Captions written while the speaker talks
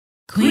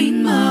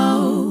Queen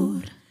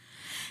Mode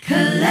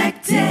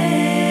Collective.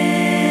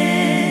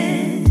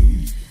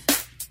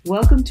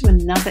 Welcome to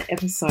another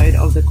episode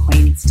of The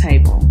Queen's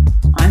Table.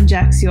 I'm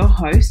Jax, your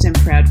host and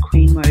proud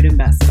Queen Mode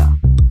ambassador.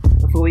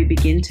 Before we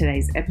begin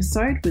today's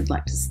episode, we'd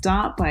like to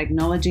start by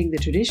acknowledging the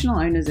traditional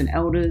owners and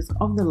elders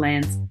of the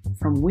lands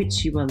from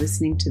which you are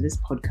listening to this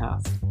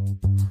podcast.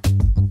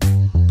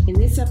 In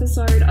this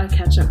episode, I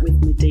catch up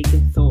with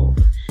Medika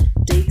Thorpe.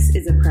 Deeks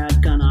is a proud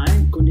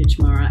Gunai,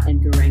 Gunditjmara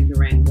and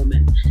Gurang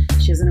woman.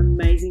 She has an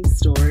amazing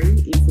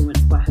story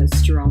influenced by her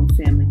strong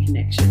family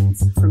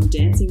connections. From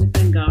dancing with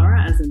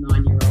Bangara as a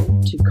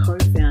 9-year-old to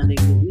co-founding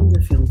the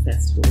Windsor Film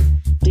Festival,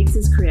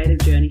 Deeks' creative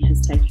journey has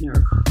taken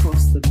her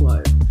across the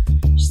globe.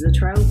 She's a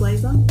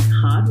trailblazer,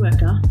 hard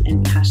worker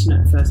and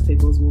passionate First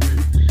Peoples woman.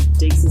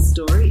 Deeks'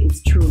 story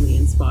is truly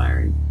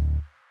inspiring.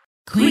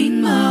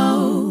 Queen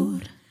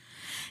Mode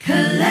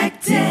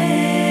Collective.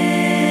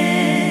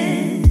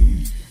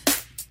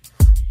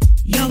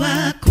 You're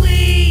a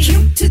queen.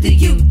 Q to the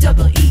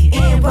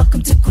U-double-E-N.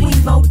 Welcome to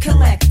Queen Mode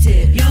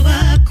Collective. You're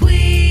a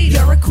queen.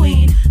 You're a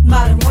queen.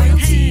 Modern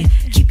royalty.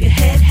 Keep your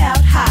head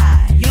held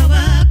high. You're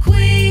a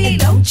queen. And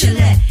don't you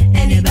let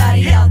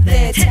anybody out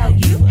there tell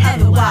you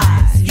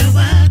otherwise. You're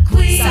a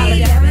queen.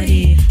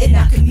 Solidarity in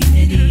our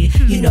community.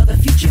 You know the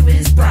future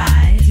is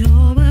bright.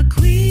 You're a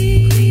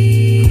queen.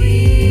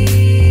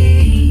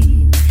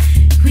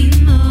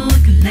 Queen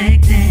Mode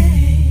Collective.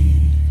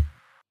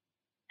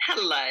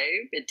 Hello,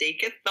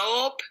 Medika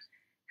Thorpe.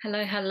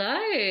 Hello. How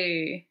are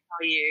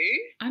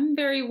you? I'm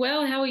very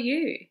well. How are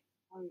you?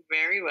 I'm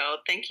very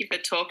well. Thank you for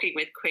talking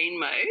with Queen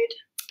Mode.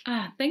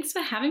 Thanks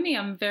for having me.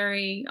 I'm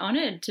very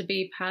honoured to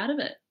be part of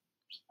it.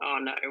 Oh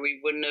no, we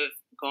wouldn't have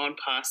gone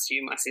past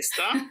you, my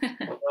sister.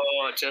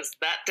 Oh, just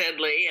that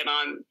deadly. And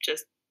I'm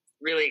just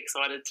really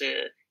excited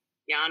to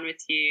yarn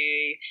with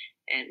you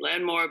and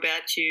learn more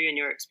about you and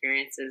your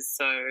experiences.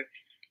 So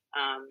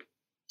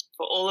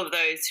for all of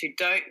those who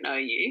don't know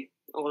you,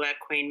 all our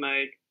Queen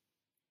Mode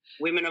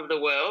women of the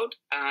world,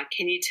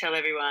 can you tell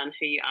everyone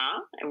who you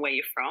are and where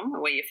you're from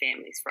and where your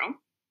family's from?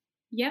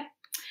 Yep.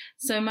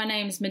 So my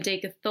name's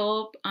Medika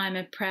Thorpe. I'm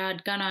a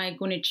proud Gunai,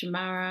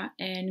 Gunditjmara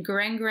and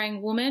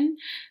Gurang woman.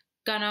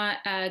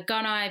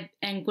 Gunai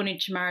and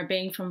Gunditjmara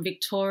being from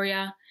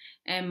Victoria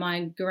and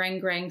my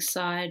Gurang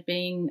side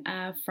being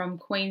from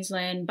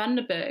Queensland,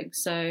 Bundaberg.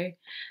 So,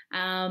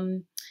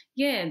 I'm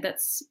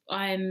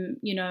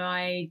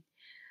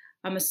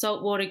a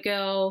saltwater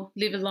girl,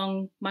 live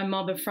along, my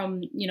mob are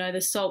from,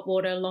 the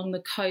saltwater along the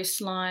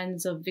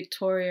coastlines of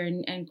Victoria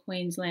and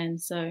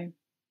Queensland. So,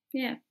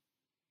 yeah.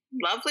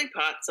 Lovely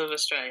parts of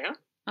Australia.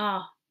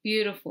 Oh,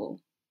 beautiful.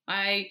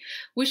 I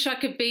wish I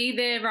could be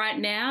there right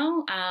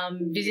now,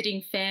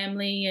 visiting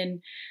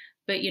family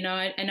but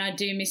I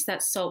do miss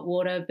that salt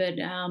water. But,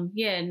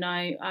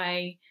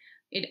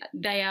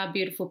 they are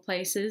beautiful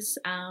places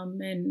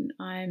and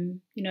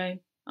I'm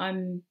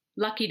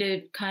lucky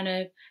to kind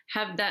of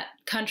have that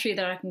country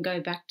that I can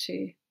go back to.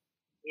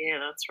 Yeah,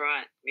 that's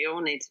right. We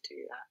all need to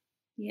do that.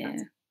 Yeah.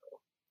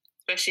 Cool.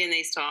 Especially in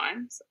these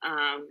times.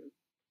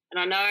 And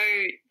I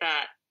know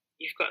that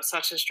you've got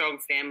such a strong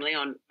family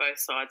on both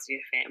sides of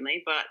your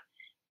family, but,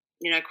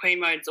 Queen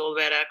Mode's all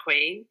about our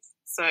queens.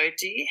 So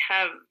do you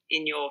have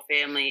in your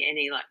family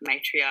any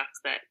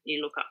matriarchs that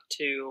you look up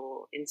to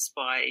or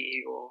inspire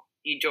you or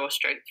you draw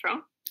strength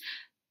from?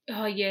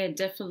 Oh, yeah,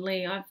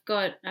 definitely. I've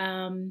got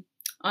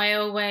I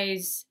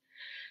always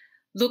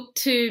look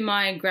to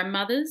my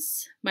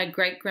grandmothers, my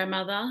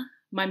great-grandmother,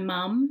 my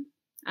mum,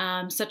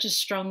 such a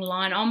strong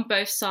line on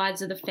both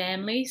sides of the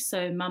family,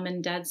 so mum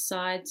and dad's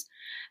sides.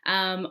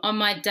 On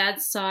my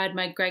dad's side,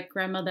 my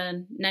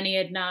great-grandmother, Nanny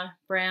Edna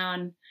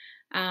Brown,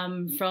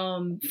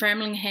 from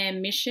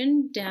Framlingham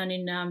Mission down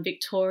in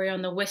Victoria,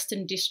 on the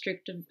Western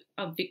District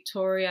of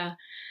Victoria.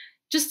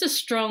 Just a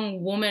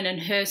strong woman and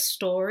her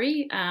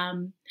story.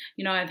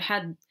 I've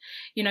had,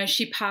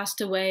 she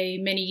passed away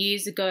many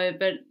years ago,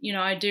 but,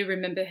 I do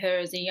remember her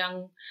as a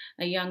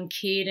young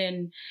kid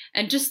and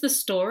just the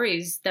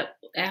stories that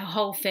our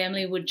whole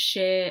family would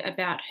share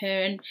about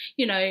her. And,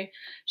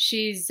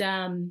 she's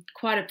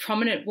quite a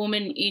prominent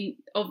woman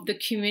of the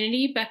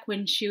community back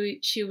when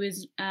she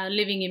was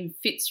living in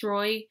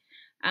Fitzroy.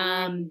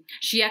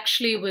 She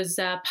actually was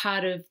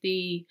part of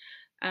the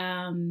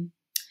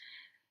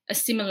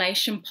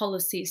assimilation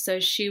policy. So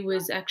she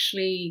was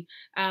actually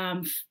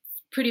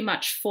pretty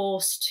much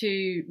forced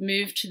to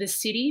move to the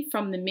city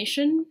from the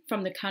mission,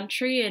 from the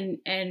country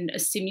and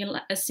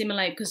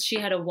assimilate because she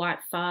had a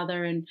white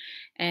father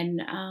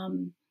and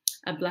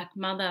a black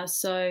mother.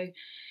 So,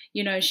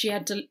 she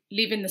had to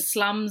live in the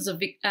slums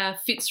of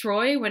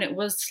Fitzroy when it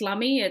was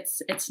slummy.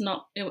 It's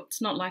not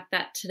like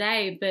that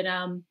today, but,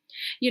 and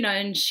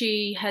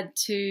she had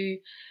to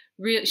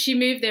she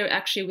moved there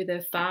actually with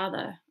her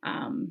father.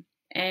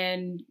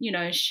 And,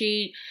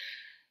 she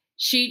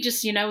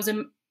just, was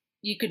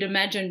you could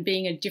imagine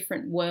being a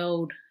different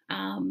world,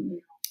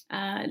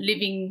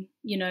 living,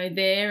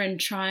 there and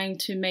trying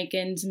to make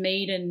ends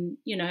meet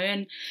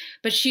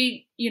but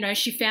she,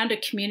 she found a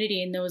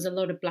community and there was a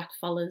lot of black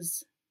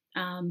fellas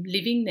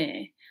living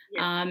there.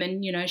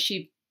 And,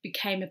 she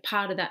became a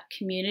part of that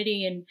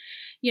community and,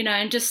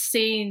 and just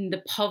seeing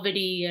the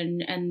poverty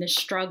and the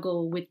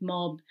struggle with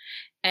mob.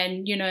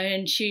 And,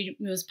 and she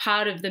was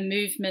part of the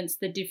movements,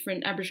 the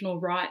different Aboriginal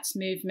rights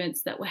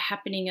movements that were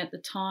happening at the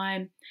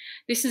time.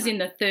 This is in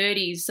the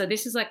 30s. So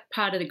this is like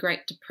part of the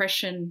Great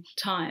Depression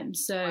time.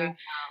 So,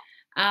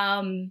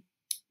 and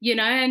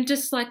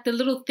just like the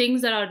little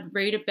things that I'd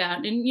read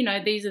about,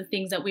 and, these are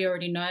things that we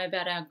already know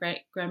about our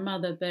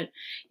great-grandmother, but,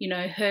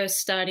 her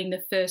starting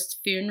the first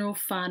funeral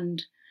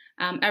fund,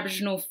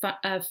 Aboriginal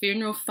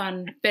funeral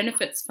fund,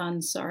 benefits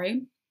fund,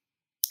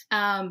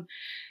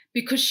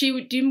 because she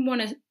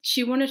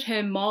wanted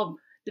her mob,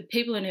 the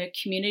people in her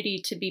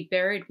community, to be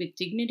buried with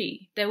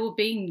dignity. They were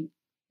being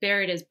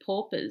buried as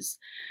paupers.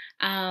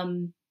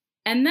 And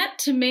that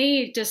to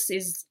me just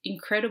is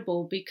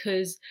incredible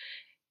because,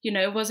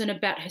 it wasn't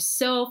about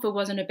herself. It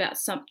wasn't about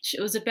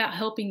it was about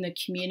helping the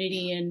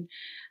community and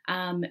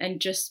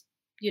just,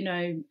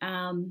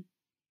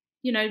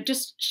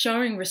 just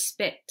showing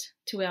respect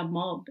to our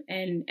mob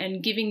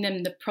and giving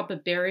them the proper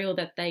burial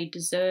that they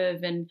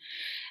deserve. And,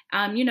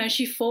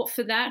 she fought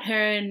for that.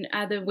 Her and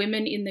other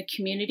women in the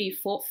community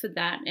fought for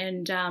that.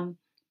 And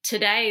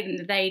today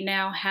we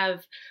now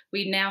have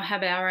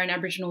our own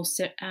Aboriginal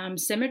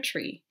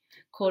cemetery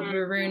called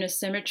Waroona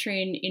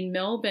Cemetery in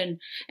Melbourne,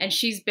 and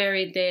she's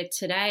buried there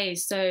today.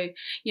 So,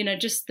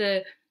 just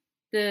the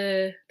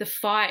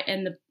fight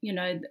and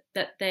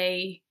that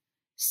they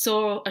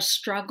saw a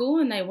struggle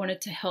and they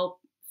wanted to help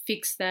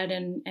fix that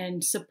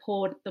and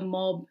support the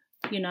mob.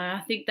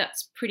 I think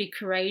that's pretty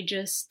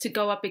courageous to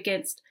go up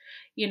against,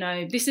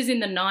 this is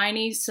in the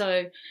 90s.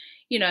 So,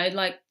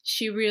 like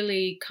she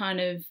really kind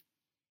of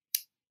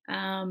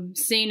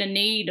seen a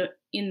need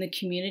in the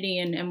community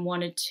and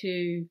wanted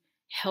to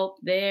help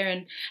there.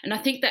 And I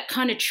think that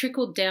kind of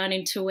trickled down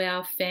into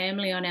our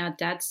family on our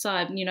dad's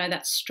side,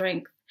 that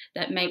strength,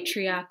 that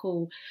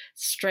matriarchal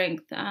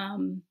strength.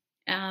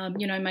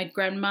 My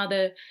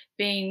grandmother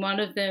being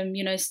one of them,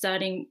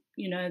 starting,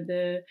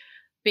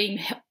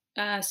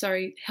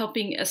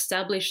 helping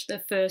establish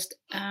the first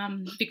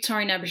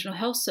Victorian Aboriginal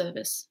Health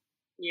Service.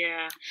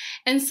 Yeah.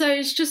 And so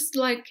it's just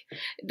like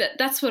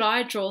that's what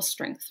I draw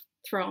strength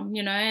from,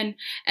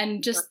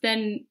 and just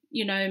then,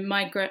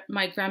 my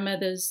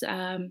grandmother's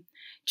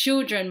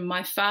children,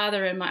 my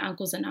father and my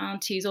uncles and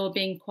aunties all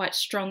being quite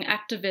strong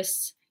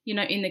activists,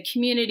 in the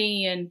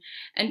community and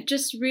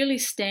just really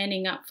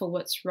standing up for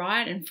what's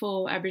right and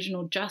for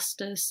Aboriginal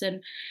justice.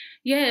 And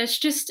it's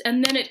just,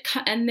 and then it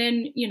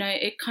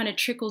kind of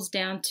trickles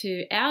down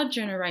to our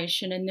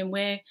generation, and then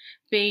we're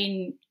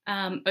being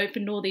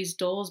opened all these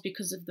doors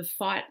because of the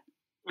fight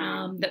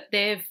that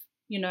they've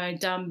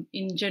done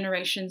in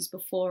generations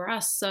before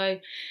us. So,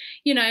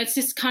 it's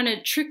this kind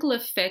of trickle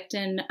effect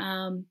and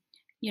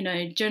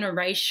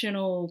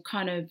generational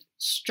kind of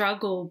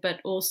struggle, but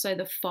also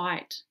the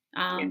fight.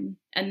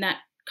 And that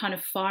kind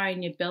of fire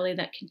in your belly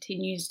that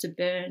continues to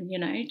burn,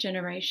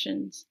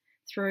 generations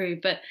through.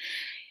 But,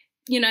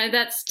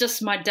 that's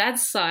just my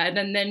dad's side.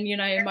 And then,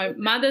 my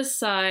mother's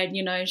side,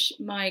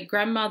 my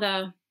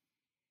grandmother,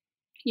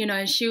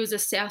 she was a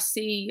South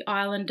Sea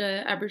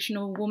Islander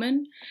Aboriginal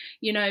woman,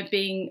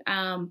 being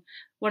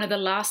one of the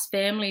last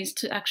families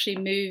to actually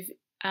move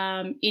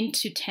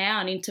into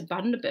town, into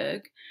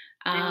Bundaberg.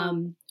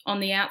 On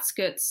the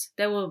outskirts,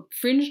 they were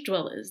fringe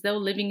dwellers. They were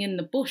living in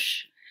the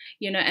bush.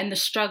 And the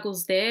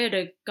struggles there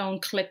to go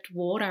and collect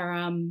water,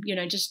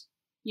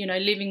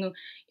 living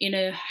in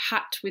a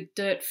hut with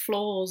dirt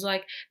floors.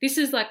 Like, this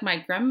is like my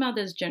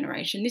grandmother's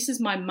generation. This is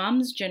my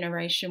mum's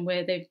generation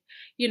where they've,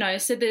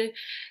 so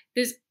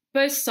there's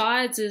both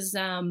sides is,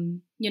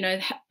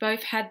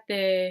 both had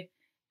their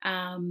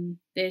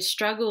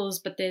struggles,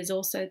 but there's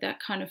also that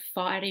kind of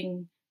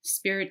fighting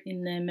spirit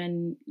in them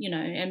and,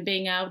 and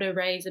being able to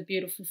raise a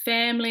beautiful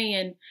family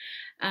and,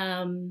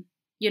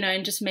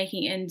 and just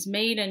making ends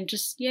meet and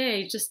just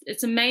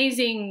it's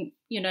amazing,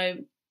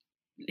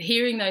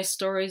 hearing those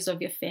stories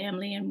of your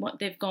family and what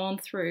they've gone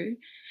through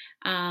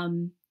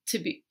to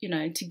be,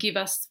 to give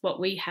us what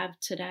we have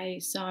today.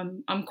 So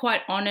I'm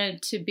quite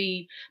honoured to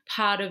be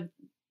part of,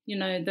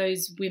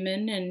 those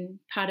women and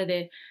part of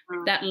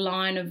that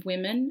line of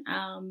women.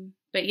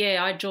 But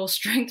I draw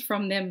strength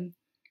from them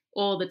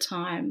all the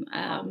time.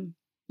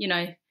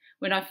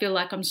 When I feel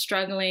like I'm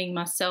struggling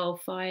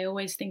myself, I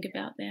always think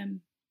about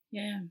them.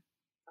 Yeah.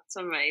 That's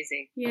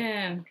amazing.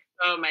 Yeah.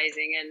 So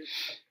amazing. And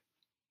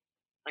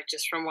like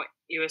just from what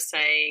you were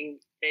saying,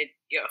 that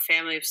you're a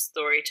family of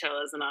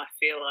storytellers, and I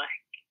feel like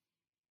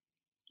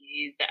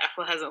the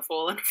apple hasn't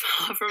fallen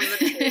far from the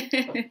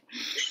tree.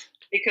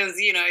 Because,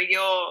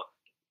 you're,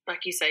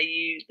 like you say,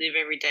 you live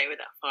every day with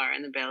that fire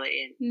in the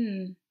belly,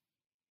 and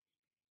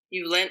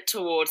you lent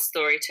towards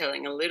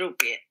storytelling a little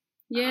bit.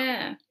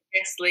 Yeah. I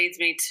guess leads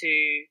me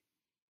to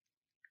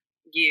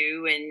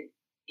you and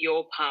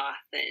your path,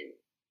 and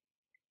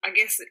I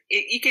guess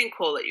you can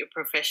call it your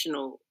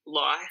professional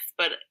life,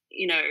 but,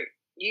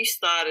 you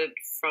started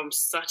from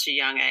such a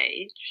young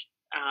age.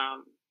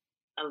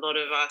 A lot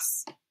of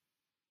us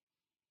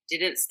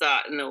didn't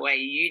start in the way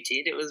you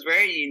did. It was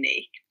very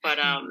unique, but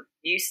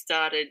you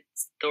started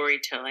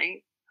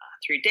storytelling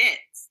through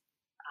dance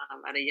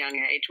at a young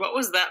age. What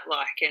was that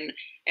like,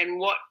 and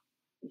what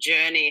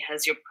journey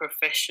has your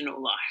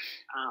professional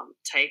life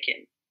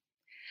taken?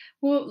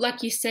 Well,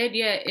 like you said,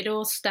 yeah, it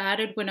all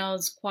started when I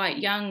was quite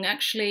young.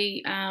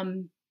 Actually,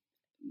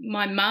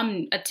 my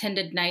mum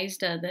attended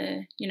NAISDA,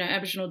 the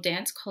Aboriginal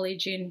Dance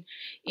College in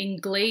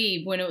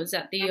Glebe, when it was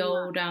at the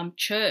old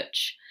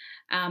church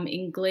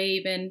in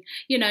Glebe, and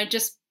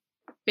just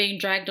being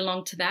dragged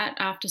along to that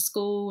after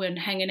school and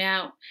hanging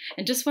out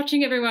and just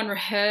watching everyone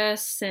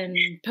rehearse and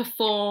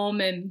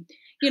perform and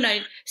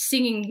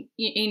singing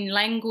in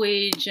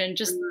language and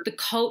just the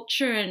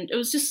culture, and it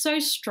was just so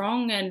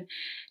strong, and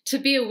to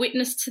be a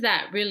witness to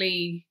that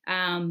really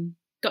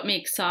got me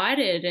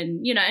excited,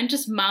 and and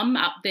just mum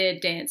up there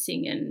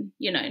dancing, and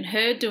and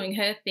her doing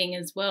her thing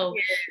as well.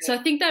 Yeah. So I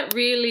think that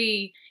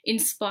really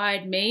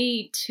inspired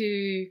me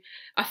to,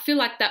 I feel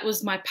like that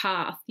was my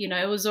path.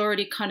 It was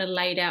already kind of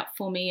laid out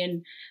for me,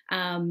 and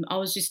I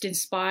was just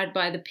inspired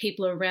by the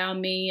people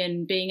around me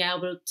and being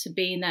able to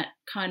be in that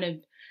kind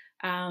of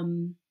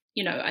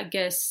I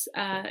guess,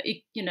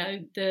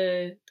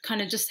 the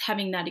kind of just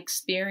having that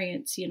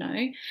experience,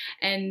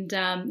 and,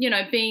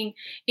 being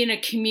in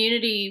a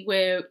community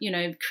where,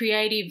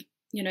 creative,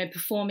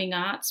 performing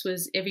arts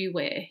was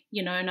everywhere,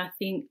 and I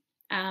think,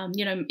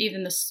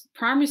 even the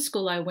primary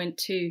school I went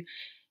to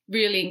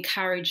really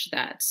encouraged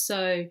that.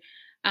 So,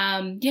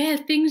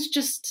 things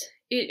just,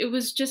 it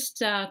was just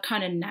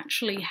kind of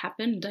naturally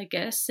happened, I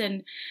guess.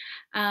 And,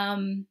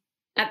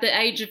 at the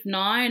age of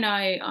 9,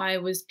 I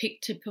was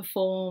picked to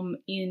perform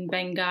in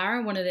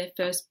Bangarra, one of their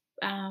first,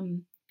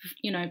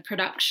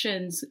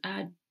 productions,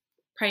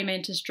 Praying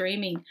Mantis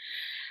Dreaming.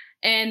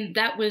 And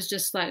that was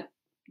just like,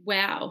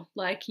 wow,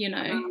 like,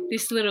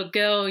 this little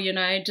girl,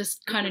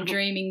 just kind of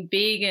dreaming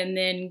big, and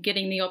then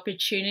getting the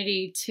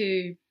opportunity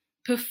to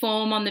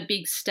perform on the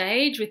big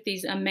stage with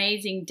these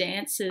amazing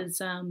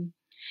dancers.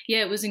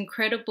 It was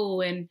incredible,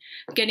 and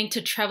getting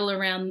to travel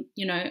around,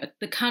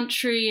 the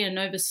country and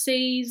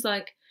overseas,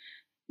 like,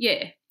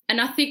 yeah,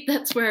 and I think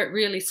that's where it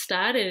really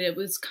started. It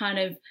was kind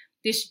of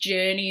this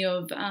journey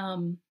of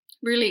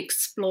really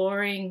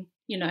exploring,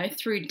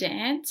 through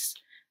dance,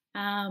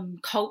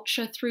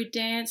 culture through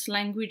dance,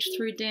 language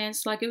through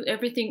dance, like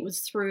everything was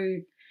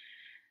through.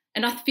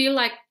 And I feel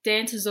like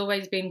dance has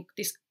always been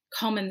this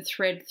common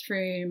thread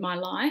through my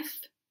life.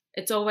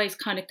 It's always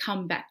kind of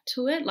come back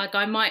to it. Like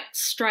I might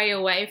stray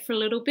away for a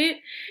little bit,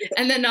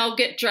 and then I'll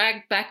get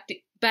dragged back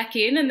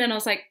in, and then I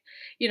was like,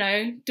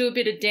 do a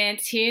bit of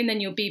dance here, and then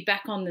you'll be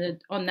back on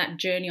that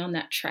journey, on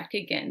that track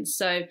again.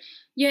 So,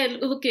 yeah,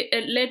 look,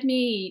 it led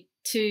me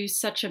to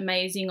such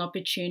amazing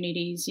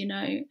opportunities, being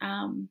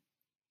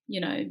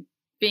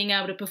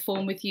able to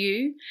perform with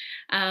you,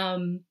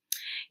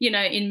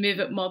 in Move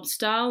It Mob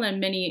Style and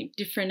many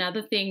different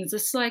other things.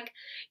 It's like,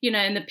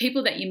 and the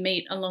people that you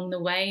meet along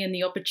the way and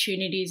the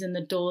opportunities and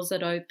the doors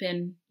that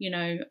open,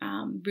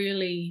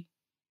 really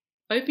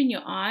open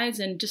your eyes,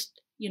 and just,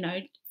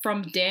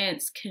 from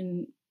dance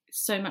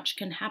so much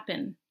can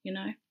happen,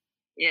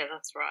 Yeah,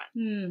 that's right.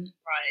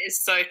 Right.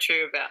 It's so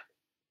true about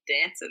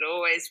dance. It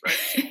always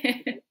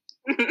rotates.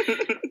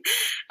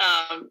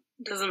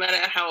 Doesn't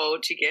matter how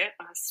old you get,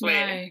 I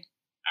swear.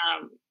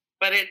 No.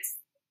 But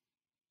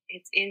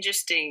it's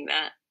interesting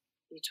that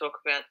you talk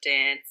about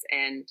dance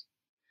and,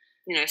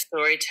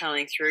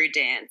 storytelling through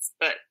dance,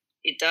 but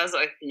it does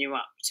open you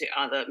up to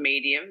other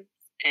mediums.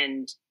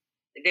 And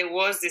there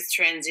was this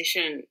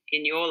transition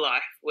in your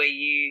life where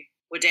you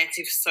were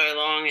dancing for so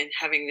long and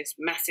having this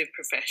massive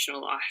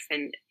professional life,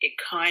 and it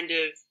kind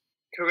of,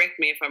 correct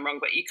me if I'm wrong,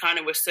 but you kind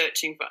of were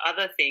searching for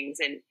other things,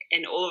 and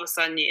all of a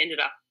sudden you ended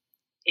up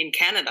in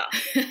Canada,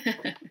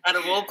 out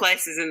of all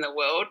places in the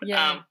world.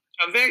 Yeah.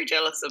 I'm very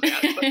jealous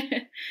about. But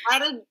how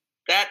did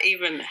that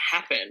even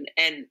happen?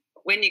 And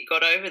when you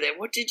got over there,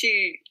 what did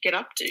you get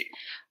up to?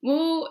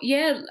 Well,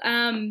 yeah,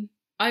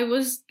 I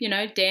was,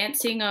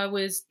 dancing. I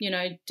was,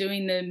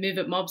 doing the Move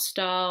It Mob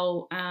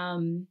Style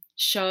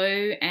show,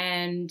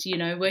 and,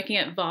 working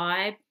at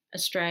Vibe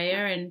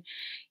Australia, and,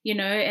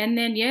 and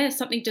then,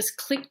 something just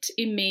clicked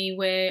in me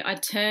where I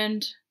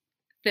turned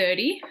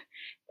 30,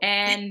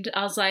 and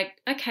I was like,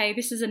 okay,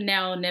 this is a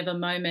now or never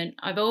moment.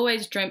 I've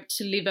always dreamt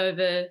to live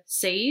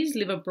overseas,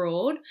 live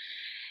abroad.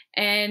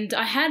 And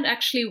I had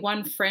actually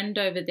one friend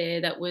over there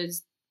that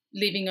was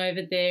living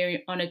over there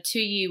on a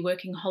 2-year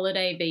working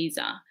holiday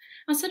visa.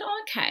 I said,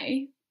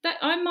 okay, that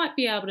I might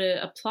be able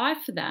to apply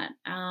for that.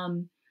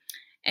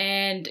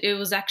 And it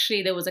was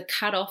actually, there was a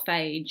cut-off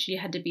age. You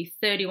had to be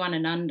 31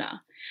 and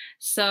under.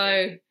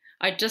 So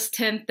I just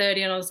turned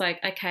 30, and I was like,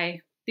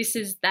 okay, this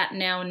is that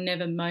now and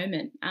never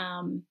moment.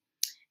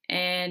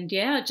 And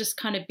I just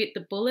kind of bit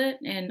the bullet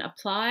and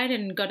applied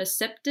and got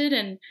accepted.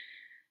 And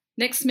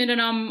next minute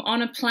I'm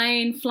on a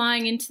plane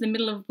flying into the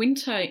middle of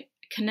winter,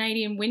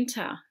 Canadian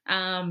winter.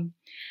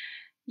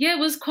 It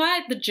was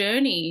quite the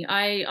journey.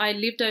 I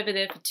lived over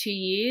there for 2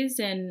 years,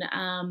 and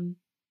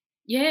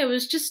it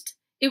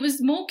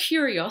was more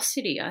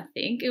curiosity, I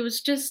think. It was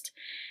just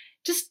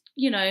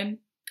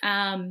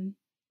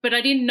But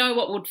I didn't know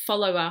what would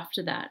follow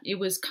after that. It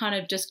was kind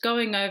of just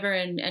going over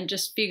and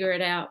just figure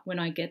it out when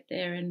I get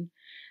there. And,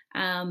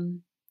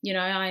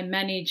 I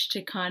managed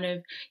to kind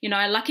of,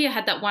 lucky I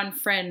had that one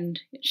friend.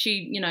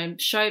 She,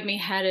 showed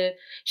me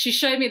she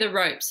showed me the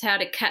ropes, how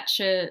to catch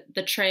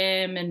the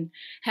tram and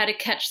how to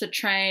catch the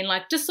train,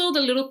 like just all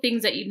the little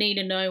things that you need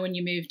to know when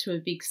you move to a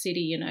big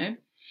city,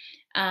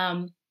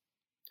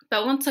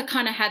 But once I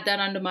kind of had that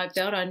under my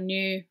belt, I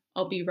knew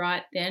I'll be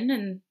right then,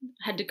 and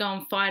had to go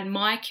and find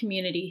my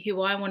community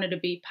who I wanted to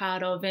be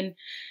part of, and,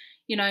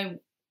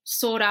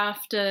 sought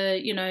after,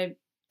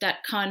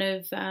 that kind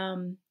of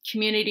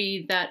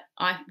community that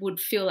I would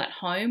feel at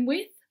home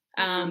with.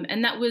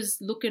 And that was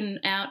looking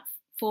out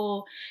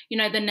for,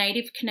 the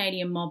Native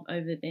Canadian mob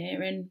over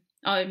there. And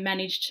I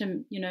managed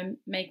to,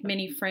 make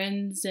many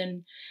friends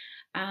and,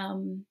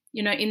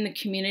 in the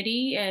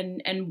community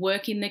and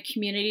work in the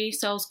community.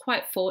 So I was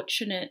quite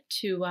fortunate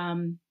to,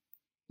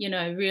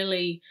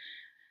 really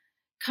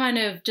kind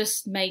of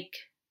just make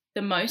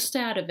the most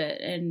out of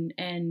it. And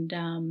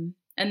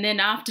then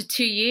after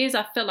 2 years,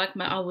 I felt like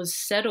I was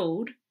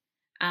settled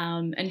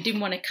and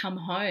didn't want to come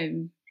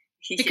home.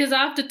 Because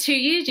after 2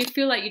 years, you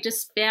feel like you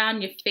just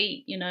found your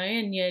feet, and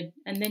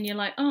then you're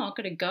like, oh, I've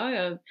got to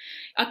go.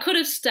 I could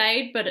have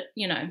stayed, but,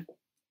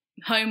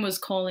 home was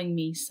calling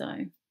me,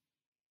 so.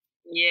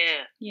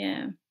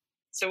 Yeah.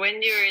 So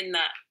when you're in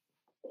that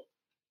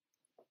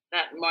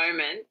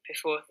moment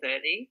before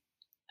 30,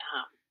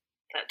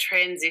 that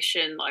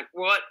transition, like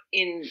what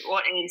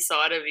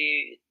inside of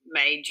you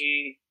made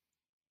you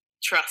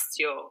trust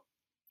your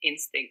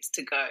instincts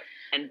to go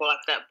and bite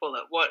that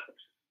bullet?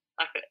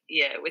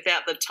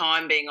 Without the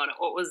time being on it,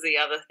 what was the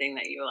other thing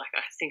that you were like,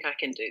 I think I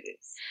can do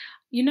this?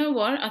 You know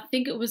what? I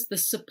think it was the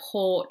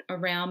support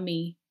around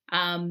me.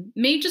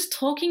 Me just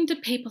talking to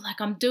people like,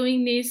 I'm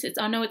doing this.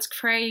 I know it's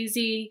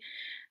crazy.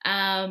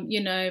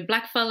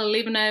 Blackfella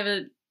living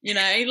over,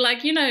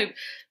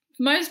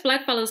 most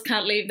blackfellas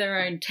can't leave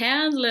their own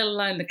towns, let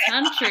alone the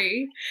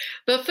country.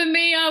 But for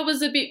me, I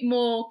was a bit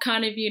more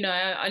kind of,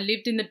 I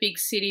lived in the big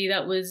city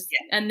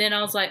and then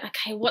I was like,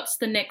 okay, what's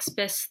the next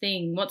best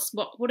thing?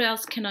 What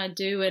else can I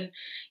do? And,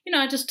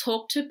 I just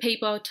talked to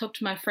people. I talked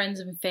to my friends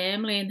and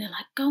family, and they're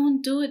like, go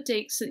and do it,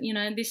 Deeks.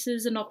 This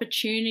is an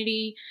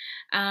opportunity.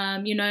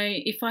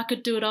 If I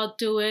could do it, I'll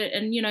do it.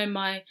 And,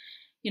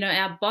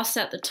 our boss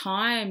at the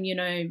time,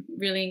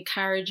 really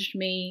encouraged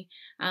me.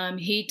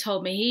 He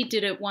told me he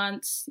did it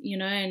once,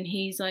 and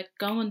he's like,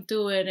 go and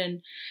do it.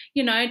 And,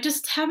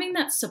 just having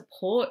that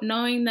support,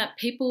 knowing that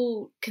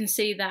people can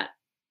see that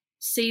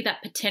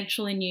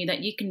potential in you,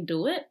 that you can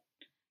do it.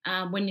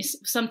 When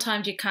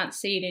sometimes you can't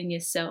see it in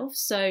yourself.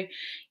 So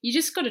you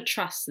just got to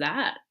trust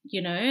that,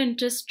 and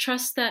just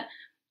trust that,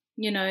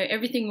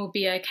 everything will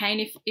be okay.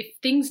 And if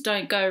things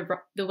don't go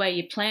the way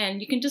you plan,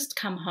 you can just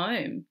come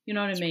home. You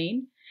know what I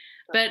mean?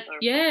 But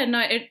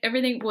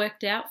everything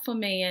worked out for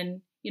me,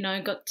 and,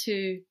 I got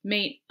to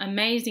meet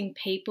amazing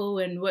people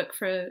and work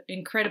for an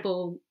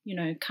incredible,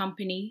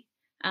 company,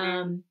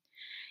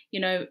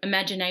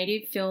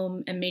 Imaginative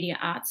Film and Media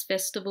Arts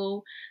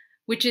Festival,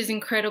 which is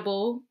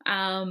incredible.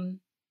 I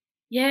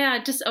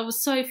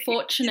was so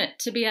fortunate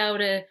to be able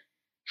to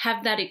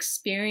have that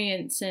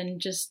experience, and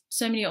just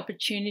so many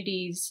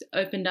opportunities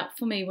opened up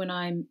for me when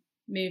I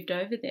moved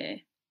over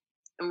there.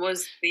 And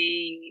was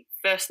the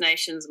First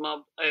Nations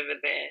mob over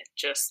there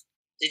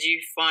did you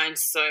find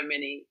so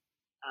many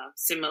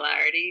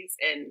similarities,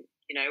 and,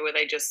 were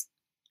they just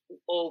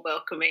all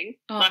welcoming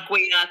like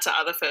we are to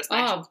other First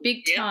Nations? Oh,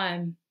 big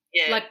time.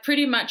 Yeah. Like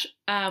pretty much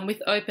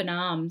with open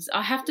arms.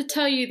 I have to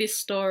tell you this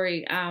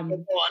story.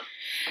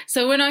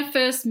 So when I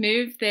first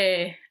moved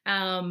there,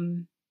 I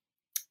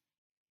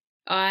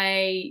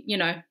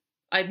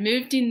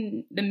moved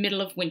in the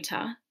middle of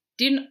winter.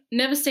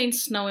 Never seen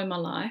snow in my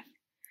life.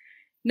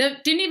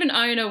 Didn't even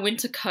own a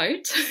winter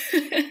coat.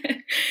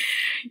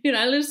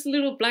 This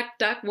little black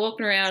duck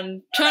walking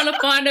around trying to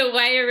find a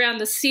way around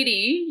the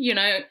city,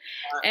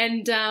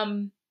 and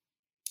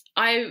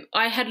I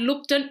had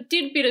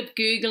did a bit of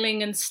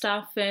Googling and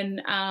stuff,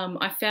 and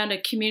I found a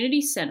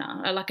community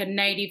centre, like a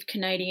Native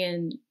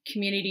Canadian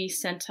community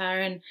centre,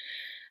 and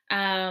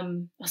I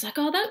was like,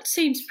 oh, that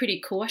seems pretty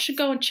cool. I should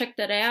go and check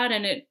that out.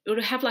 And it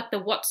would have like the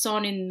what's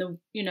on in the,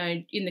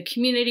 in the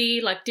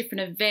community, like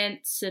different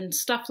events and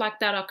stuff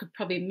like that. I could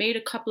probably meet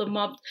a couple of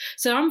mobs.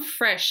 So I'm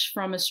fresh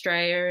from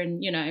Australia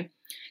and,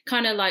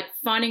 kind of like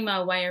finding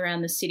my way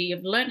around the city.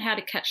 I've learned how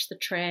to catch the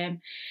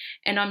tram,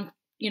 and I'm,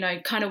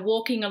 kind of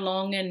walking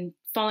along and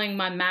following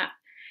my map.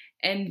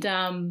 And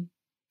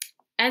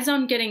as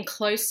I'm getting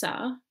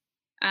closer,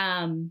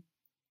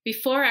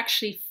 before I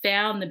actually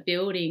found the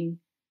building,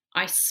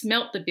 I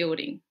smelt the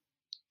building.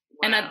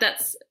 Wow. And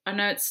I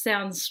know it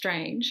sounds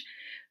strange,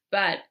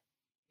 but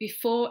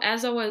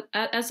as I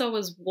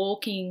was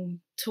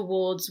walking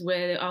towards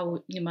where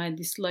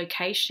this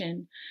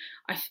location,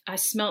 I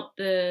smelt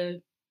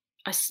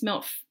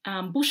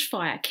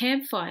bushfire,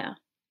 campfire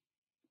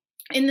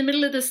in the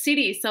middle of the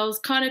city. So I was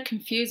kind of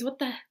confused.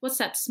 What's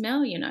that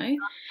smell?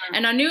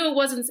 And I knew it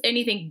wasn't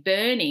anything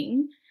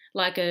burning,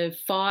 like a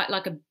fire,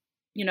 like a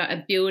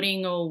a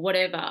building or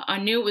whatever. I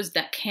knew it was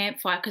that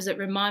campfire because it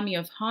reminded me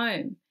of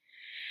home.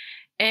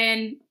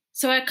 And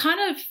so I kind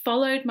of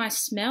followed my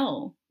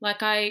smell.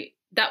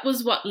 That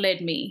was what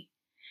led me.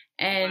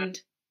 And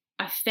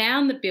I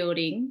found the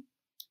building,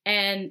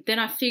 and then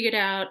I figured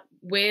out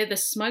where the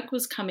smoke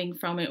was coming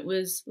from. It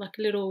was like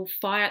a little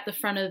fire at the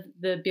front of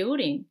the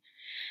building.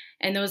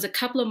 And there was a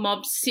couple of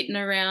mobs sitting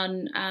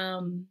around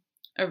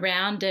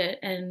it.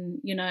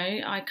 And,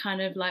 I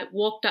kind of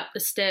walked up the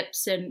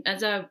steps, and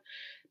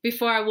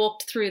before I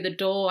walked through the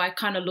door, I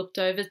kind of looked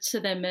over to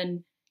them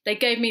and they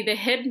gave me the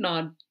head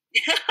nod.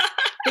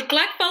 The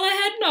blackfella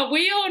head nod.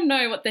 We all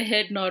know what the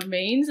head nod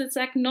means. It's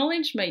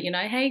acknowledgement,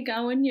 hey,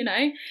 going,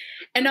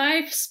 And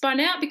I spun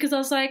out because I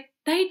was like,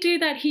 they do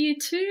that here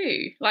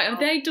too.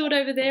 They do it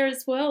over there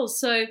as well.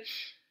 So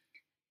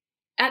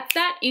at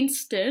that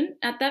instant,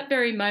 at that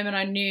very moment,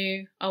 I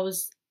knew I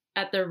was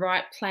at the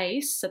right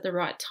place at the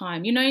right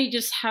time. You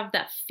just have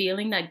that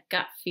feeling, that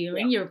gut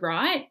feeling. Yeah. You're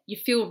right. You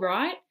feel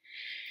right.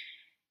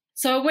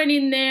 So I went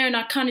in there and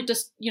I kind of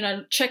just,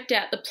 checked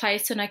out the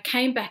place, and I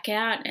came back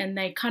out and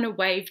they kind of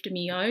waved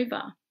me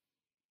over.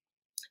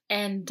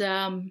 And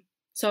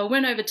so I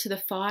went over to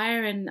the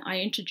fire and I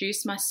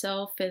introduced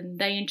myself, and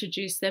they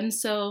introduced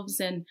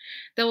themselves, and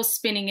they were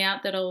spinning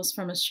out that I was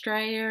from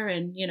Australia,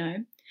 and,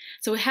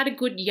 so we had a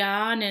good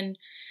yarn, and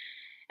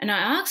I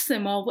asked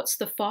them, oh, what's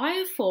the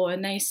fire for?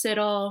 And they said,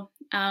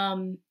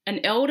 an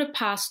elder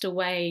passed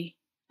away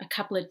a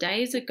couple of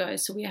days ago,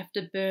 so we have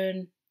to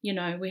burn,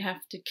 we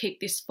have to keep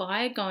this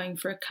fire going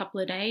for a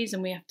couple of days,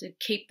 and we have to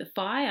keep the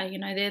fire,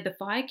 they're the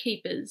fire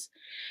keepers.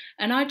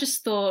 And I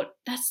just thought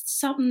that's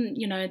something,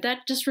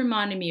 that just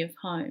reminded me of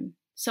home,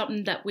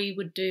 something that we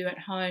would do at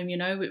home,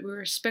 we're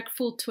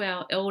respectful to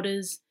our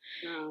elders.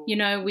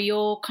 No. We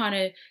all kind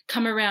of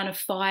come around a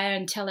fire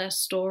and tell our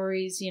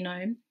stories,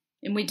 and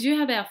we do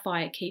have our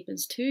fire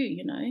keepers too,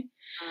 and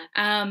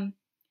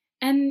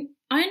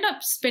I ended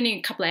up spending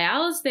a couple of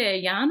hours there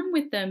yarning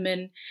with them,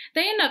 and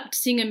they ended up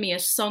singing me a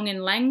song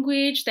in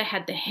language. They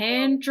had the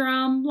hand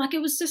drum. It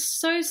was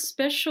just so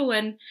special.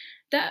 And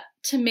that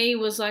to me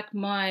was like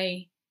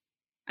my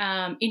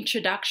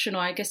introduction,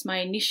 or I guess my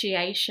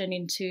initiation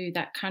into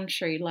that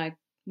country,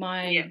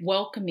 my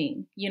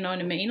welcoming, you know what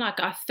I mean?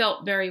 I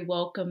felt very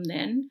welcome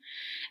then.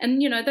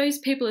 And, those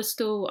people are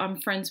still I'm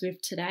friends with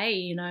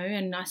today,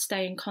 and I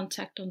stay in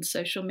contact on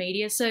social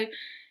media. So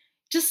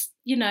just,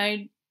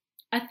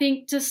 I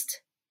think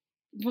just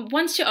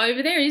once you're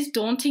over there, it is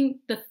daunting,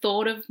 the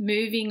thought of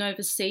moving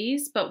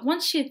overseas. But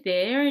once you're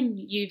there and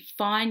you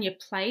find your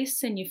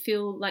place and you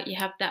feel like you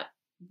have that,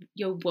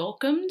 you're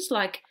welcomed,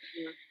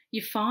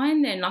 you're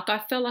fine then.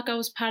 I felt like I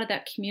was part of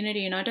that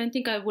community, and I don't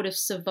think I would have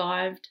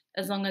survived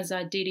as long as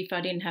I did if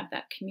I didn't have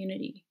that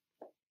community.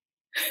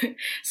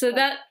 So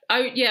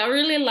I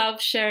really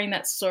love sharing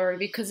that story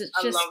because it's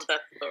just... I love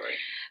that story.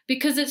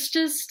 Because it's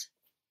just,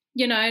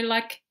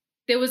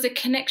 there was a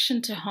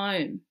connection to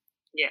home.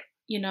 Yeah.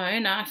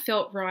 And I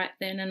felt right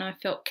then, and I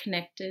felt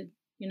connected,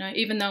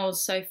 even though I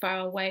was so far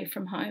away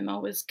from home, I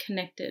was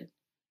connected.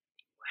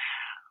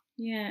 Wow.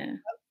 Yeah.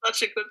 That's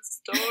such a good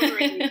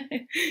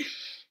story.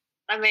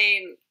 I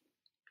mean,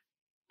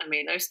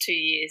 those 2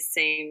 years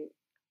seem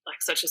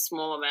like such a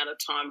small amount of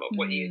time, but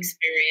what you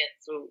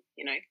experience will,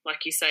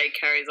 like you say,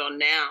 carries on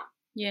now.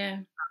 Yeah.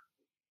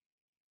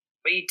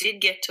 But you did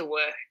get to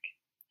work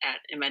at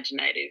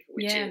Imaginative,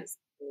 which is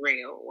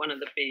real, one of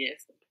the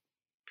biggest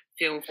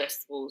film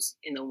festivals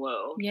in the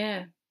world.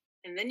 Yeah.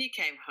 And then you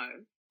came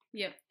home.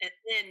 Yep. And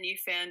then you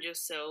found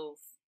yourself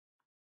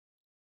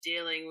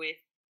dealing with,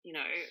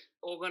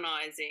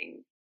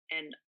 organising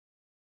and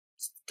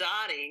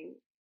starting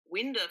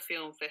Winder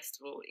Film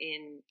Festival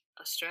in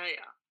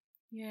Australia.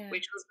 Yeah.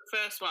 Which was the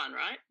first one,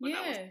 right? Well,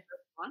 that was the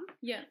first one.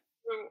 Yeah.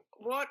 So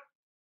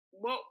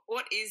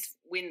what is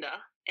Winder,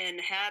 and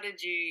how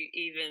did you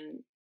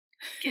even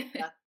get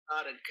that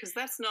started? Because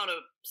that's not a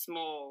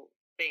small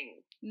thing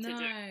to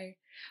do.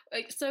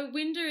 So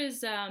Winder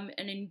is an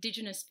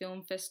Indigenous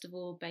film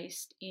festival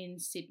based in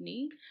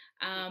Sydney.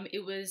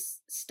 It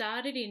was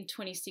started in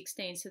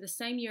 2016, so the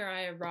same year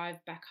I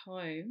arrived back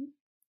home.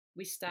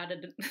 We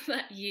started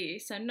that year,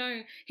 so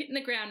hitting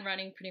the ground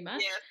running pretty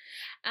much.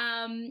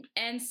 Yeah.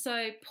 And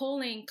so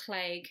Pauline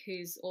Clegg,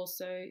 who's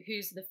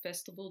the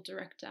festival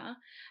director,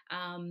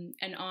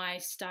 and I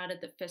started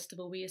the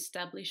festival. We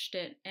established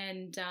it,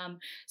 and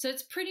so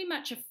it's pretty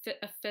much a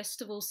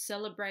festival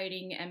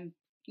celebrating and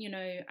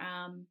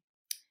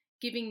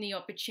giving the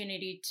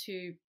opportunity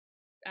to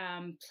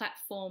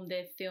platform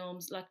their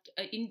films,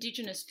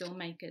 Indigenous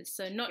filmmakers.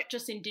 So not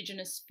just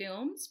Indigenous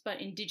films, but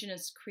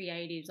Indigenous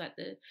creatives, like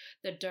the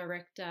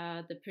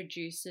director, the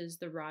producers,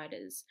 the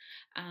writers.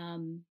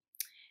 And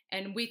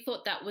we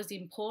thought that was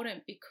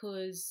important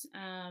because,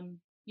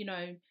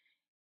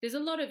 there's a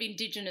lot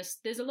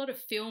of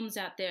films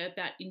out there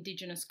about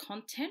Indigenous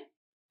content,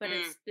 but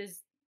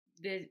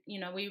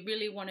we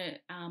really want to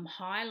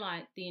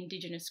highlight the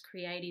Indigenous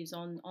creatives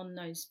on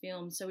those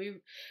films. So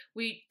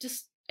we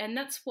just and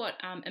that's what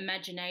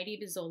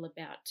imaginative is all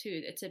about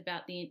too. It's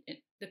about the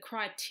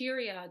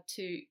criteria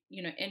to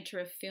enter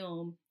a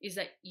film is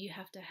that you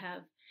have to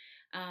have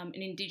an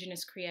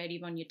Indigenous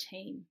creative on your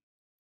team.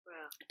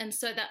 Wow. And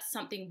so that's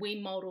something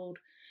we modelled,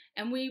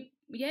 and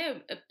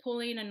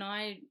Pauline and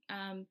I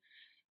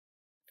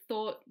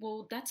thought,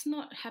 well, that's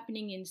not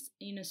happening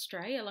in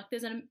Australia. Like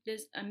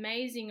there's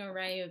amazing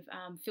array of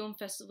film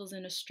festivals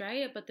in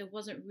Australia, but there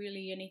wasn't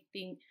really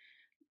anything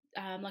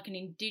like an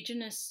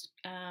Indigenous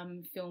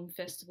film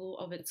festival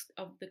of its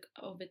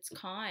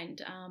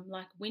kind,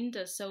 like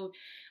Winder. So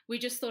we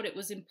just thought it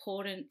was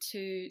important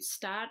to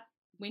start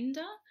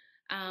Winder,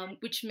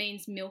 which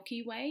means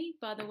Milky Way,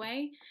 by the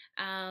way.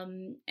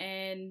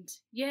 And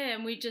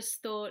we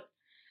just thought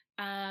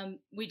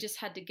we just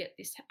had to get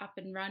this up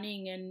and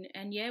running.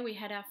 And we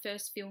had our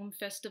first film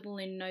festival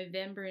in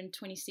November in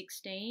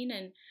 2016,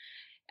 and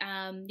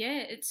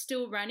it's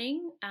still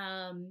running.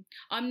 I'm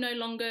no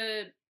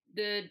longer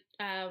the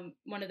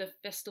one of the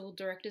festival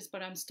directors,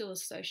 but I'm still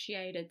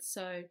associated.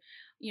 So,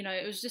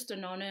 it was just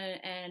an honour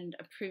and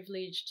a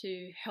privilege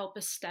to help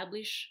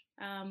establish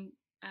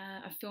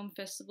a film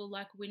festival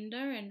like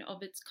Winder and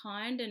of its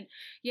kind. And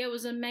it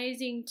was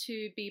amazing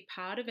to be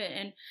part of it.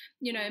 And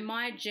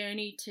my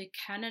journey to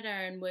Canada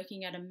and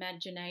working at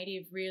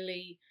Imaginative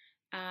really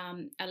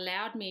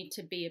allowed me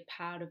to be a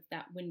part of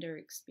that Winder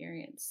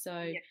experience.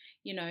 So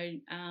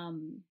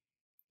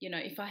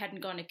if I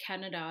hadn't gone to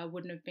Canada, I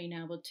wouldn't have been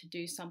able to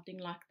do something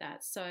like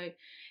that. So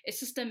it's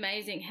just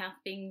amazing how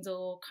things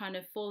all kind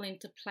of fall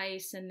into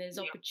place, and there's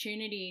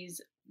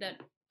opportunities that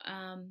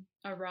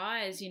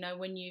arise,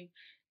 when you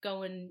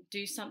go and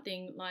do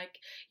something like,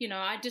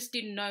 I just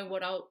didn't know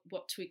what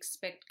to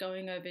expect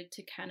going over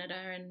to Canada.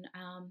 And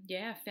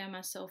I found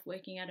myself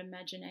working at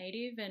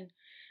Imaginative, and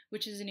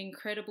which is an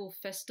incredible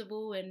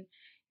festival. And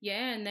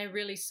and they're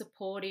really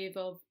supportive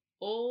of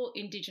all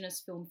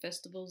Indigenous film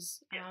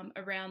festivals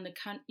around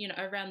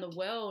around the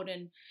world.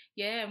 And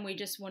and we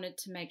just wanted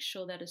to make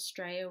sure that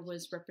Australia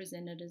was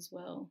represented as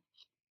well.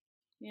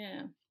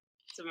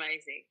 It's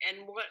amazing.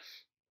 And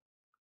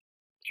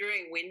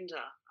during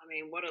Winder, I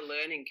mean, what a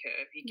learning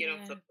curve. You get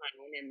off the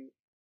plane and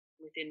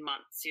within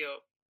months you've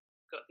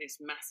got this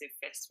massive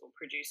festival,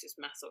 produce this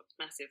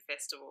massive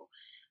festival.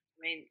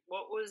 I mean,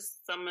 what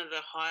was some of the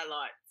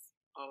highlights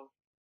of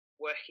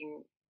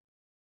working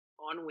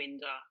on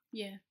Winder?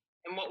 Yeah.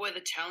 And what were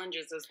the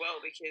challenges as well?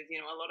 Because,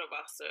 a lot of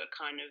us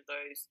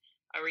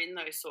are in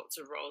those sorts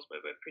of roles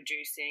where we're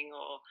producing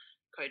or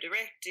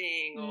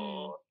co-directing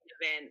or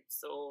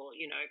events or,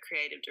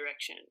 creative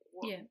direction.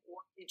 What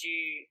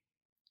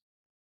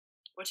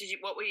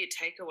were your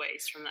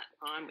takeaways from that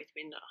time with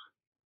Winder?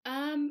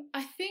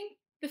 I think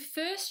the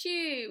first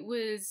year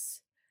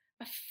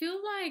I feel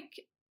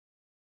like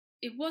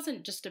it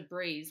wasn't just a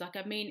breeze. Like,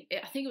 I think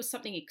it was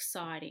something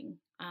exciting,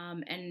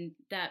 and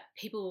that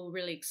people were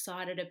really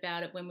excited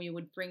about it when we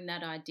would bring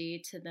that idea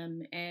to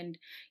them. And,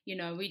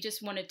 we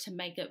just wanted to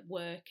make it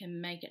work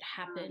and make it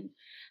happen.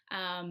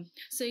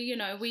 So,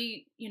 I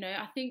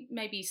think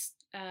maybe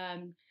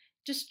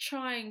just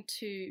trying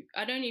to,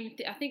 I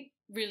think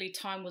really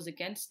time was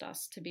against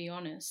us, to be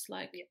honest,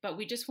 but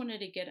we just wanted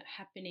to get it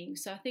happening.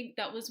 So I think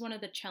that was one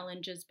of the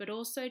challenges, but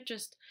also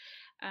just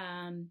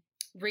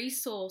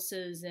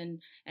resources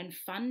and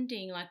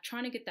funding, like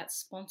trying to get that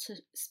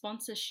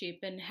sponsorship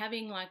and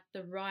having like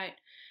the right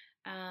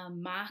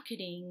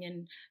marketing,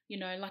 and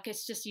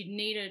it's just, you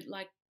needed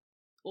like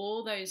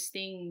all those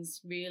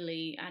things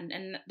really,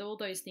 and all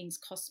those things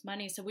cost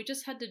money. So we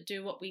just had to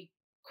do what we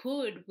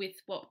could with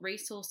what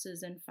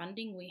resources and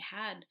funding we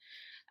had.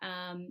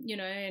 And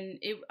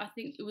I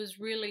think it was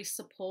really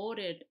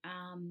supported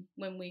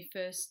when we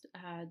first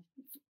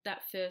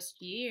that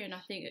first year, and I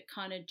think it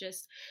kind of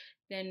just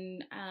then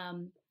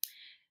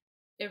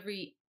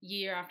every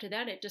year after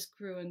that it just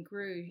grew and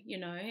grew,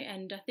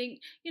 and I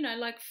think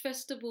like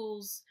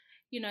festivals,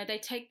 they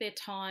take their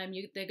time.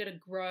 They're going to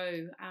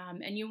grow,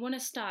 and you want to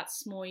start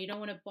small. You don't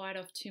want to bite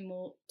off too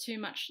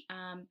much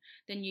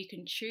than you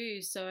can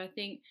chew. So I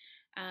think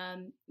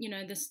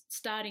the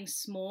starting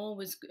small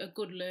was a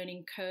good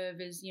learning curve.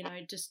 Is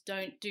just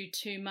don't do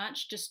too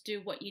much. Just do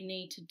what you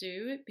need to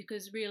do,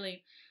 because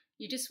really,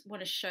 you just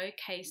want to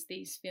showcase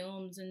these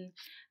films and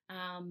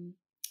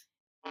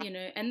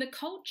and the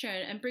culture,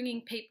 and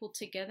bringing people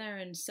together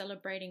and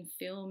celebrating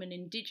film and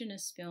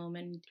Indigenous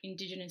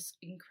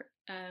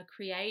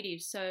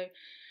creative. So,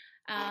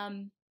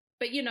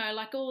 but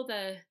like all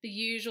the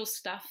usual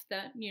stuff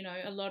that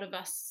a lot of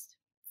us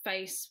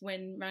face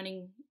when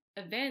running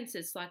events,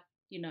 it's like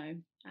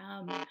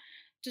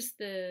just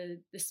the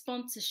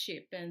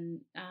sponsorship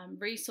and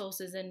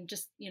resources, and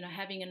just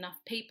having enough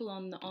people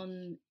on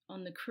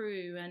the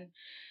crew. And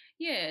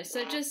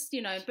so just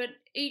but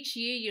each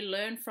year you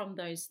learn from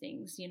those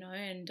things,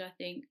 and I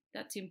think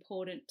that's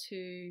important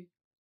to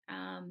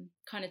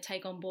kind of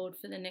take on board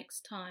for the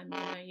next time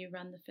you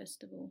run the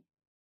festival.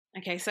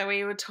 Okay, so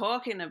we were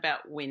talking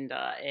about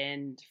Winder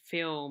and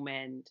film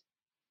and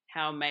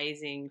how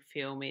amazing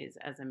film is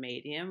as a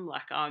medium.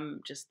 Like,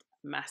 I'm just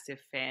a massive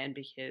fan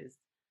because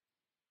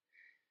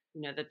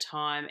the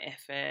time,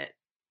 effort,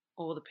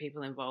 all the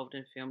people involved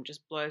in film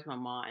just blows my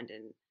mind,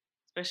 and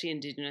especially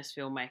Indigenous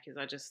filmmakers.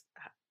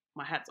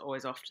 My hat's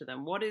always off to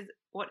them. What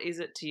is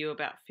it to you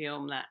about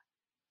film that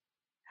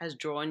has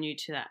drawn you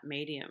to that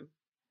medium?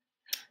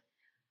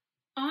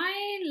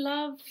 I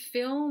love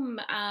film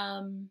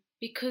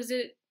because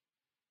it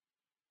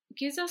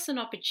gives us an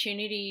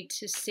opportunity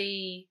to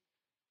see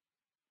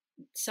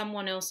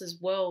someone else's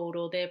world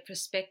or their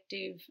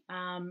perspective,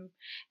 and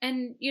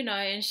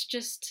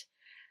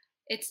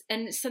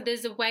so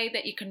there's a way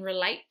that you can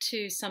relate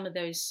to some of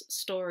those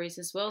stories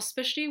as well,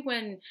 especially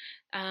when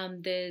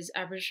there's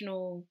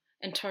Aboriginal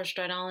and Torres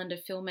Strait Islander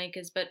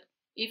filmmakers, but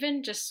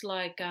even just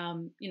like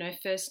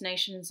First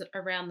Nations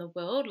around the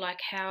world,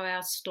 like how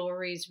our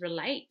stories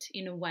relate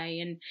in a way,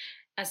 and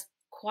as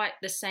quite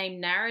the same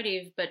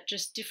narrative but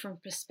just different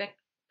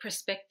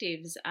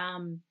perspectives.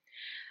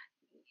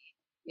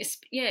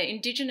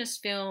 Indigenous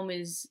film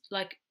is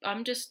like,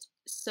 I'm just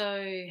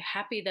so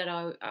happy that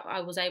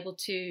I was able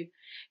to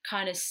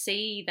kind of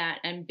see that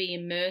and be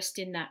immersed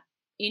in that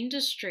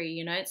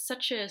industry. It's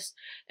such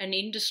an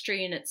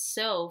industry in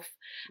itself,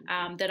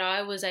 that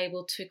I was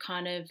able to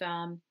kind of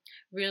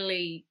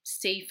really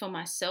see for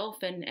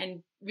myself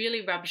and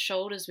really rub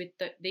shoulders with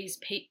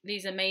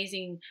these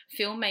amazing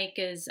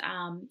filmmakers,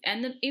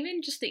 and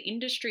even just the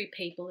industry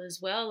people as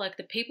well, like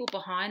the people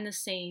behind the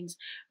scenes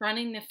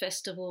running the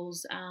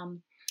festivals,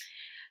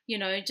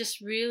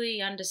 just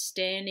really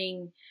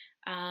understanding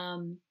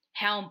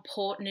how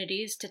important it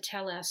is to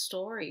tell our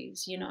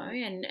stories,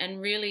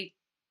 and really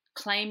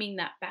claiming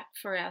that back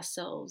for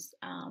ourselves.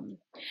 And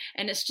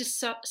it's just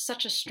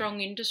such a strong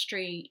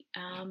industry.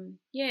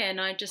 And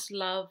I just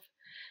love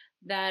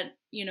that,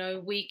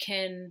 we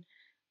can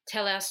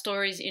tell our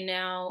stories in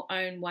our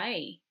own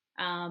way,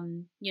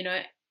 on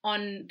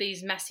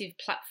these massive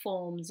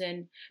platforms,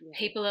 and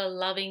people are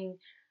loving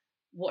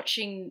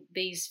watching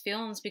these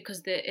films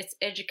because it's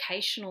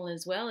educational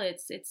as well.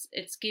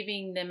 It's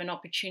giving them an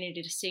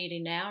opportunity to see it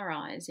in our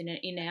eyes,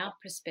 in our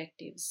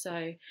perspectives.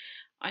 So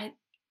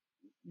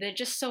they're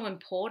just so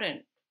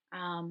important,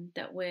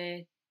 that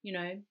we're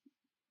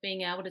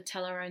being able to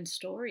tell our own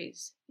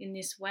stories in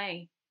this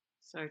way.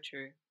 So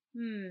true.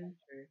 So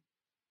true.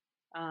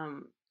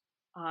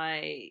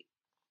 I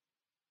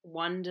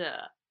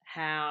wonder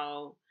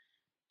how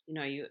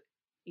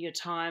your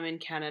time in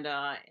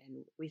Canada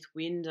and with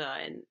Winder,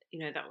 and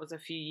that was a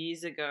few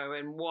years ago,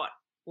 and what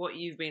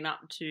you've been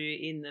up to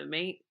in the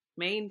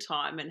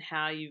meantime, and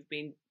how you've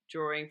been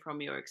drawing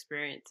from your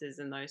experiences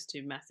in those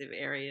two massive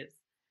areas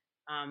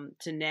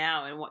to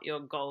now, and what your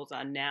goals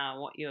are now,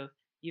 what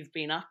you've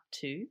been up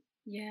to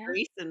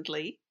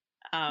recently.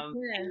 Can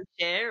you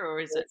share, or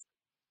is it?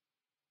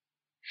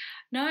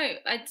 No,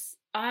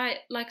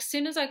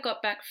 soon as I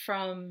got back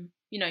from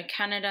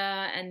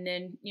Canada, and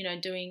then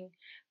doing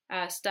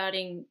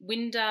starting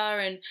Winder,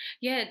 and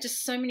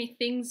just so many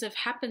things have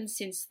happened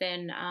since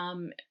then.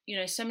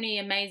 So many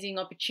amazing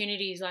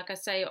opportunities. Like I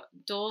say,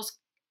 doors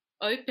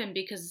open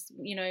because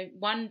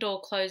one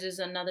door closes,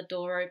 another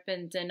door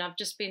opens, and I've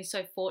just been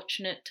so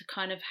fortunate to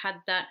kind of had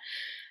that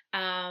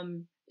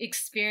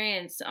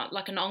experience,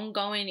 like an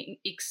ongoing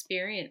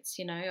experience,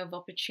 of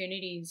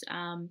opportunities.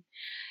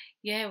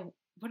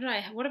 What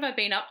have I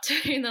been up to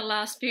in the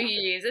last few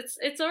years?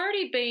 It's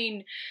already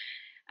been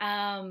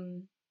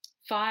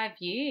 5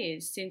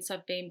 years since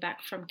I've been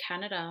back from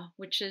Canada,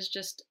 which is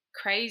just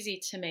crazy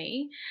to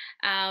me.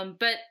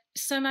 But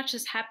so much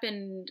has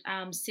happened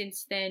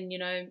since then,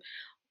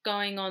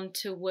 going on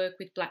to work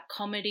with Black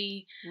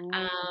comedy,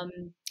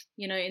 in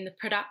the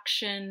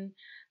production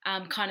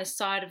kind of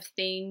side of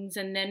things,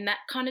 and then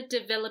that kind of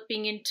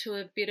developing into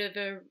a bit of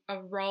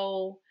a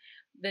role.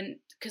 Then,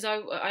 because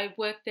I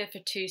worked there for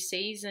 2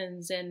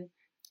 seasons, and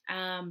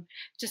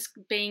just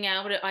being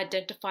able to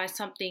identify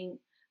something,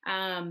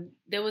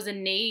 there was a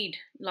need,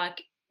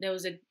 like there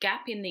was a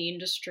gap in the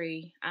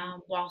industry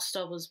whilst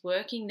I was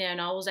working there,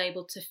 and I was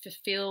able to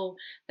fulfill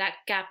that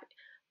gap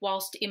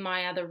whilst in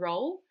my other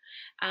role.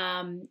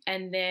 And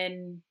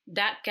then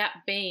that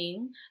gap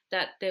being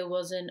that there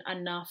wasn't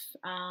enough,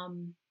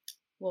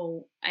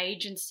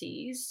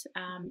 agencies,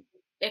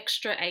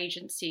 extra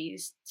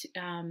agencies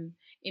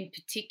in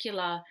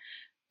particular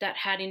that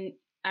had in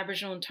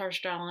Aboriginal and Torres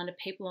Strait Islander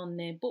people on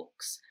their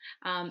books.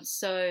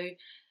 So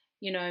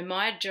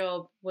my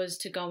job was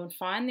to go and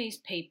find these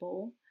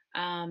people.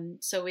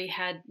 So we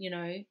had,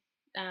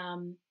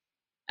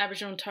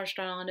 Aboriginal and Torres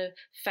Strait Islander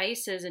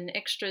faces and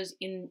extras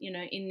in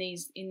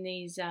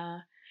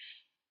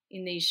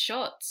these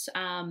shots,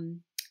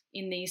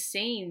 in these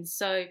scenes.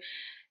 So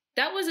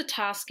that was a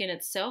task in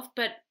itself,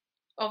 but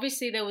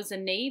obviously there was a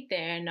need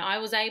there, and I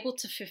was able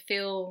to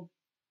fulfill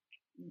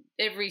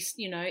every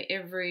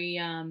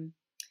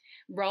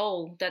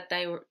role that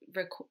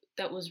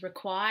that was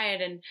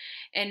required,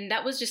 and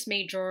that was just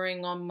me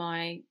drawing on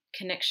my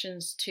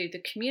connections to the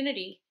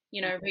community,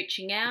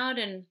 reaching out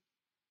and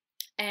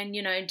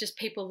just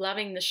people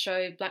loving the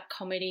show. Black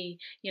comedy,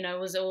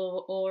 was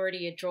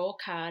already a draw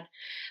card,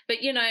 but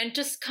and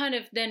just kind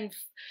of then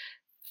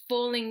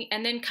falling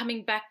and then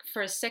coming back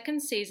for a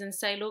second season,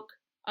 say, look,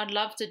 I'd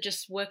love to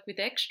just work with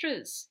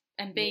extras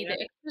and be the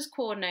extras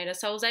coordinator.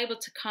 So I was able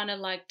to kind of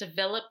like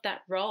develop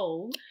that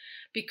role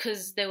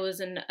because there was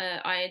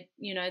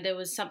there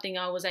was something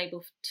I was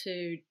able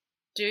to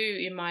do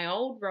in my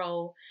old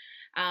role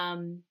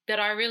that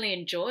I really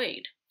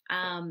enjoyed.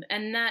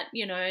 And that,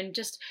 and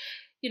just,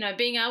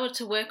 being able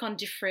to work on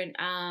different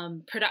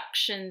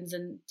productions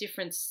and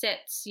different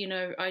sets,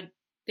 I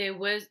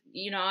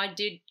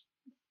did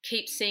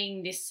keep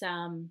seeing this,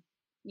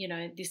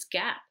 this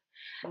gap.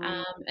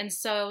 And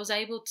so I was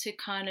able to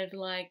kind of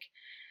like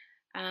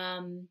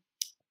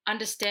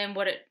understand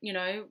what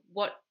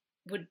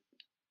would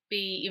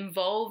be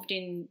involved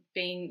in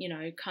being,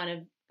 kind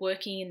of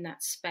working in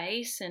that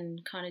space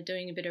and kind of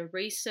doing a bit of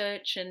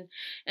research, and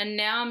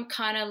now I'm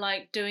kind of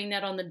like doing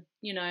that on the,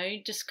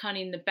 just kind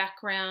of in the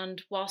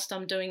background whilst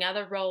I'm doing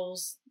other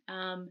roles.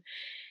 But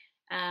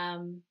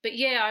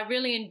yeah, I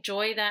really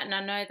enjoy that, and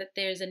I know that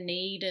there's a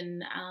need,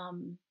 and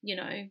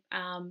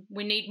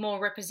we need more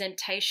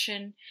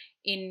representation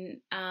in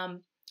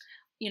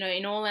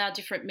in all our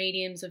different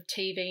mediums of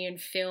TV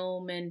and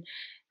film and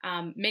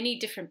many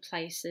different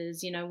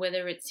places,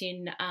 whether it's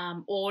in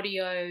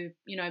audio,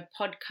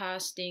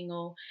 podcasting,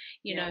 or,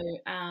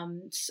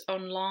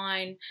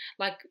 online.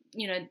 Like,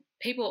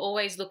 people are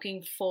always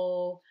looking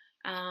for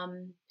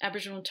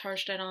Aboriginal and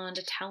Torres Strait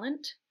Islander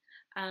talent.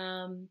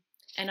 And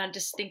I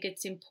just think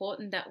it's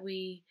important that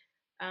we,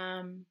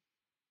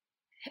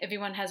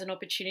 everyone has an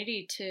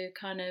opportunity to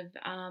kind of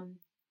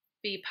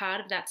be part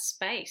of that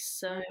space.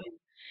 So,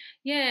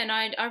 yeah, and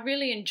I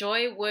really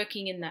enjoy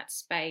working in that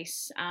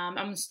space.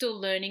 I'm still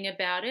learning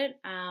about it,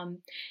 and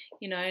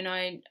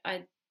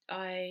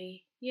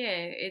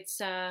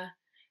it's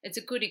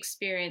a good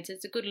experience.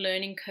 It's a good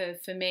learning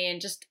curve for me,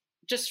 and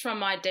just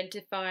from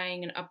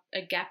identifying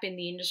a gap in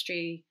the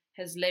industry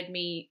has led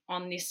me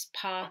on this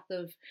path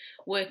of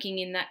working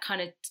in that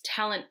kind of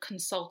talent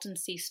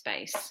consultancy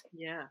space.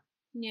 Yeah.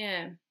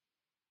 Yeah.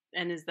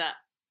 And is that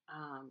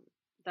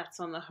that's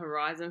on the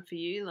horizon for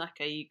you? Like,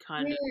 are you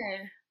kind of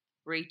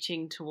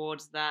reaching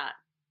towards that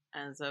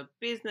as a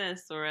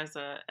business or as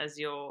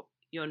your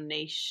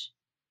niche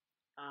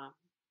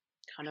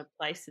kind of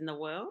place in the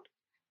world?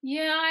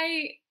 Yeah,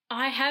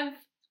 I have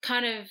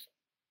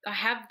I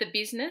have the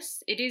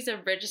business. It is a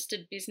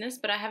registered business,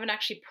 but I haven't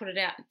actually put it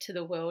out to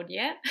the world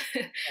yet.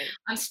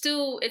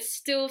 It's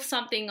still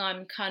something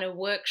I'm kind of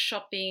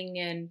workshopping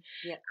and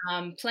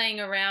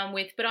playing around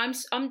with, but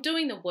I'm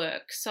doing the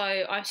work. So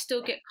I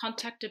still get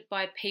contacted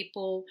by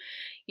people,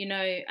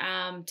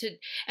 and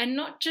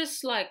not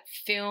just like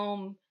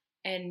film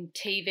and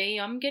TV.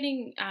 I'm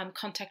getting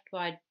contacted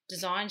by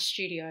design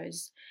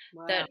studios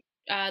that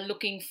are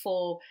looking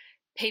for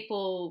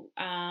people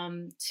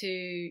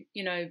to,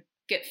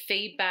 get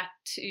feedback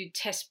to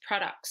test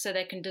products so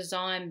they can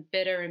design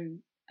better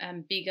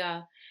and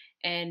bigger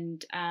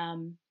and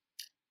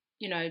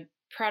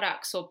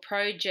products or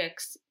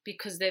projects,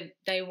 because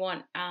they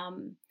want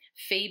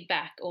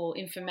feedback or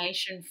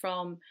information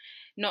from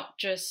not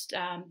just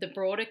the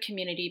broader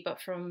community,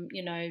 but from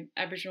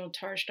Aboriginal and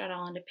Torres Strait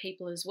Islander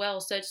people as well.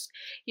 So it's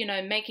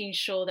making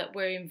sure that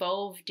we're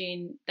involved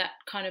in that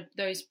kind of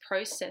those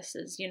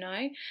processes.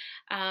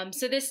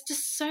 So there's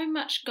just so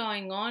much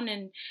going on,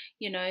 and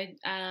I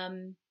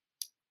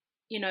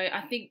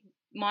think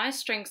my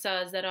strengths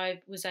are is that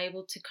I was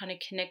able to kind of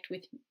connect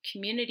with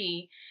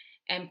community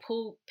and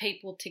pull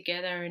people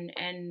together,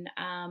 and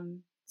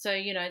so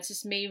it's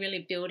just me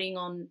really building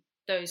on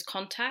those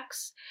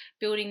contacts,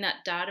 building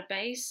that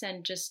database,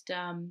 and just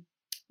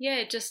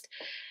just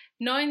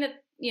knowing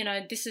that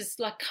this is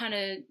like kind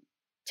of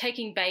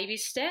taking baby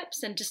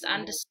steps and just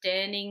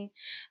understanding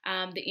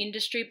the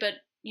industry, but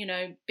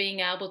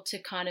being able to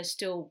kind of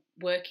still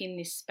work in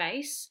this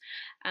space.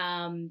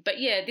 But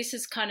yeah, this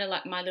is kind of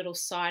like my little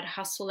side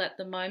hustle at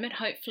the moment.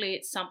 Hopefully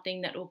it's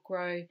something that will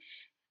grow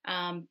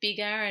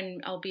bigger,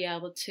 and I'll be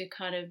able to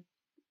kind of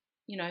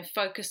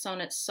focus on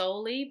it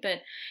solely.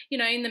 But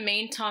in the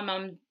meantime,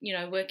 I'm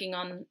working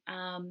on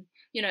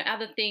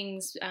other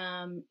things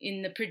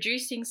in the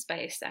producing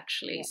space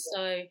actually.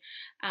 So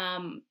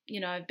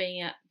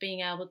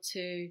being able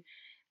to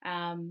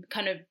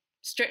kind of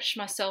stretch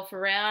myself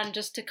around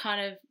just to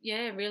kind of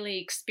really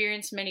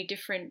experience many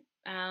different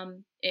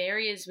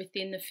areas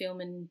within the film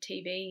and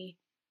TV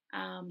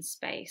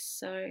space.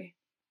 So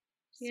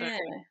yeah.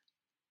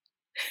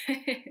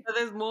 So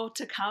there's more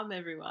to come,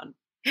 everyone.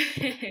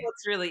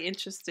 What's really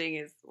interesting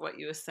is what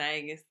you were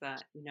saying is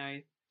that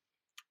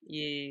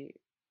you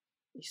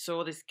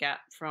saw this gap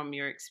from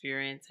your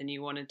experience and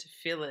you wanted to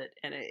fill it,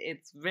 and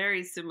it's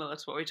very similar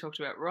to what we talked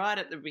about right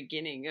at the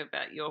beginning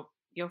about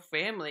your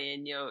family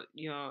and your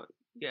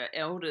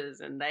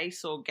elders, and they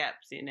saw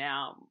gaps in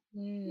our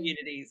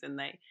communities, and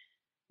they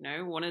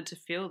wanted to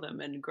fill them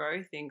and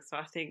grow things. So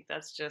I think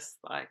that's just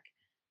like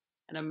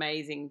an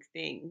amazing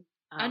thing.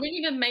 I didn't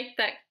even make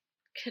that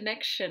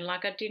connection.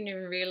 Like, I didn't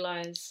even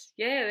realize.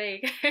 Yeah, there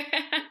you go.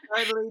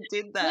 Totally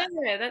did that.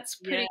 Yeah, that's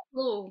pretty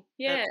cool.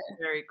 Yeah, that's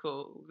very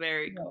cool.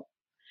 Very cool.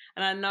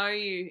 And I know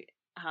you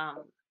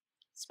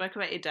spoke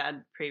about your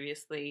dad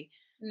previously,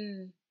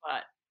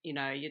 but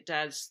your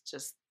dad's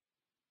just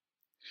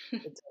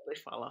totally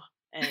follow.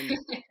 And if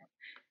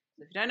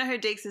you don't know who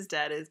Deeks'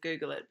 dad is,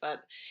 Google it.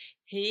 But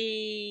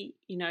he,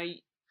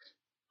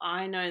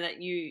 I know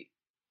that you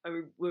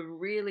were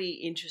really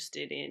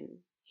interested in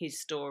his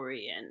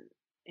story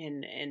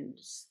and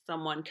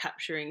someone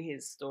capturing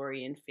his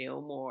story in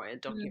film or a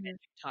documentary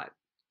type.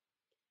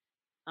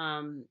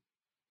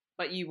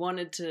 But you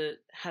wanted to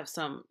have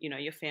some,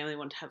 your family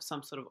wanted to have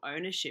some sort of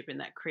ownership in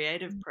that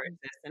creative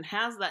process. And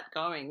how's that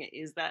going?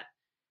 Is that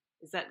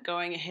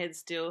going ahead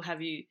still?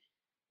 Have you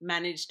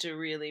managed to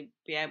really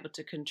be able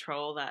to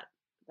control that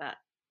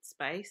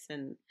space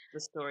and the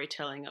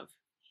storytelling of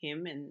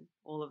him and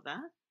all of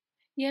that?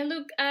 Yeah,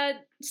 look,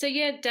 so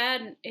yeah,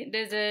 Dad,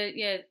 there's a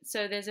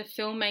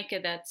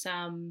filmmaker that's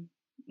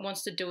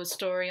wants to do a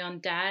story on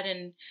Dad,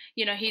 and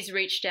he's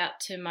reached out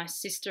to my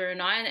sister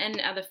and I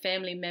and other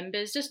family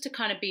members just to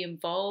kind of be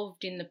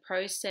involved in the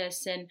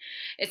process, and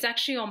it's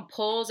actually on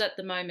pause at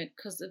the moment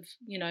because of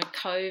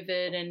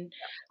COVID and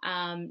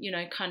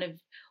kind of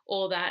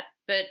all that,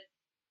 but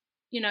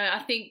I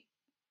think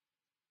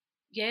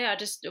I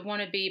just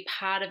want to be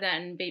part of that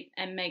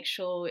and make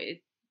sure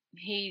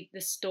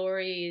the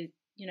story,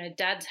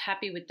 Dad's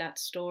happy with that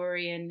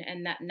story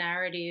and that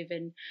narrative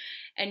and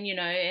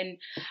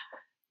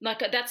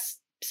like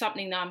that's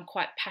something that I'm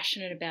quite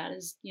passionate about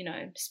is,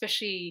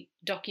 especially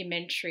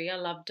documentary. I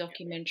love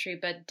documentary,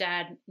 but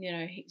Dad,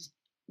 he's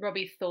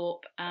Robbie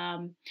Thorpe,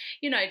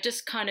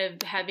 just kind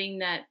of having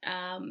that,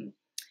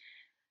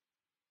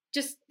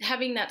 just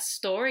having that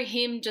story,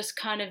 him just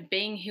kind of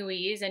being who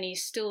he is, and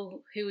he's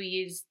still who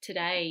he is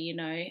today,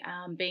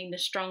 being the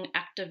strong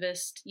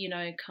activist,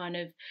 kind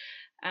of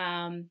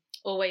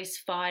always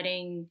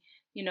fighting,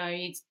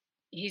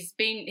 he's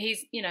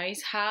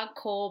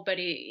hardcore, but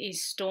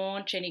he's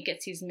staunch and he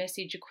gets his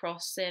message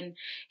across, and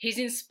he's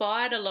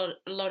inspired a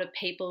lot of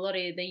people, a lot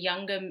of the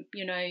younger,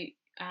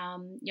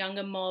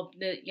 younger mob,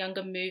 the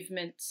younger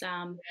movements,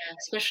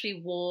 especially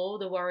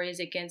the Warriors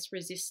Against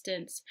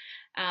Resistance,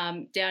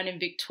 down in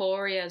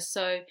Victoria.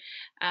 So,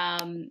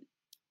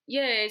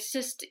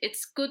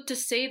 it's good to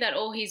see that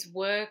all his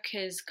work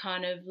has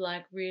kind of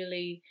like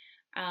really,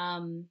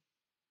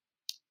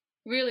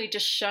 really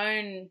just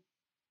shown,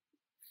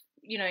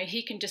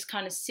 he can just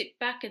kind of sit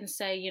back and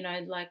say,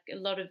 like a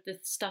lot of the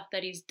stuff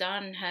that he's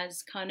done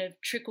has kind of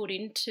trickled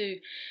into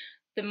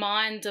the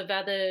minds of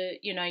other,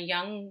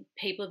 young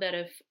people that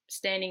are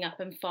standing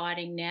up and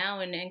fighting now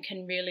and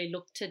can really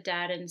look to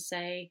Dad and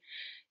say,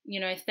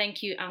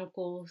 thank you,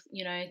 Uncle,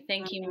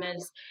 thank him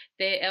as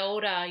their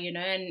elder,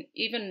 and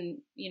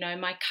even,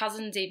 my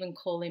cousins even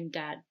call him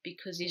Dad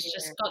because he's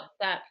just got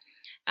that,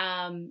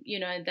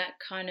 that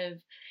kind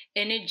of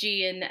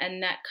energy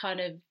and that kind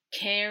of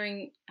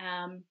caring,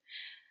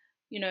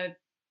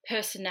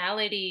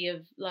 personality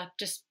of like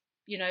just,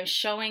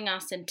 showing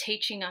us and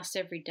teaching us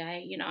every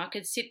day. I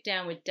could sit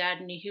down with Dad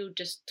and he'll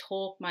just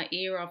talk my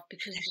ear off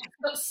because he's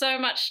got so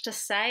much to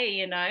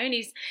say, and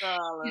he's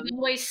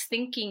always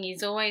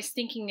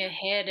thinking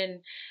ahead.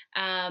 And,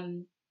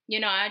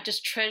 I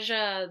just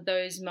treasure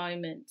those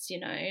moments,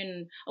 and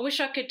I wish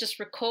I could just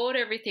record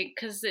everything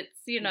because it's,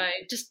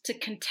 just to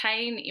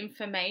contain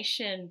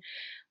information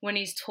when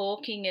he's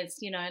talking, it's,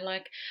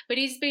 but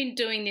he's been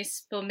doing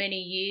this for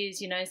many years,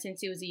 since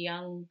he was a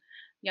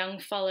young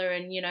fella,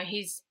 and,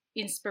 his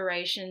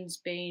inspiration's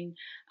been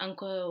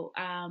Uncle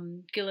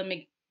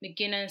Gillan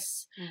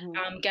McGuinness,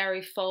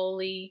 Gary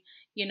Foley,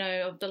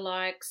 of the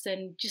likes,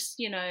 and just,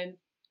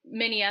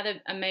 many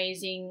other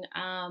amazing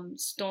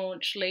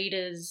staunch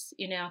leaders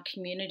in our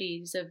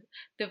communities.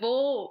 They've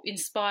all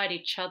inspired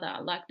each other.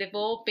 Like they've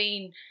all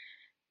been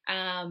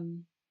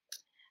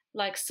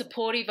like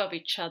supportive of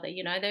each other.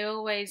 They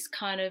always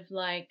kind of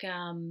like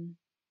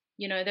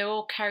they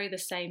all carry the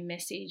same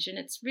message, and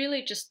it's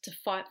really just to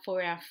fight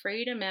for our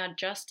freedom, our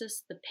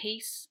justice, the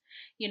peace.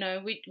 We're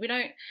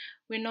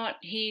not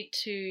here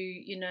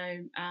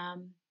to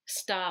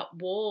start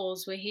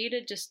wars. We're here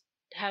to just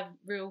have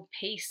real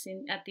peace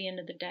at the end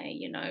of the day,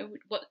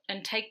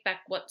 and take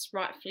back what's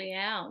rightfully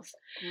ours.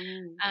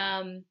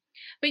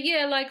 But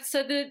yeah, like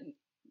so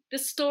the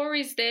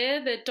story's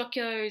there. The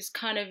docu's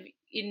kind of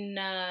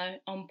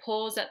on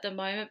pause at the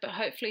moment, but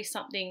hopefully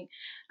something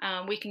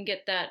we can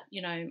get that,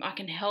 I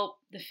can help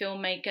the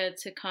filmmaker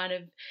to kind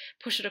of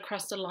push it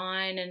across the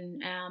line,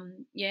 and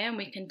and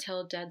we can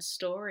tell Dad's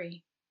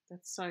story.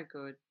 That's so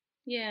good.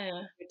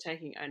 Yeah, you're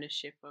taking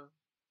ownership of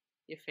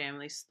your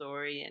family's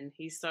story, and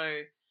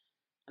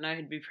I know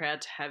he'd be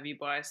proud to have you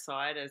by his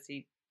side as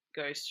he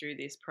goes through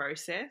this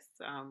process,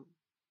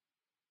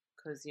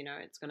 because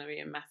it's going to be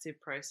a massive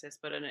process,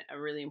 but a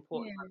really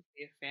important one for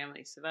your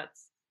family. So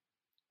that's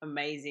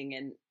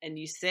amazing. And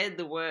you said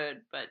the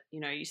word, but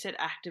you said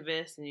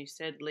activist and you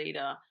said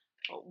leader.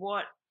 But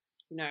what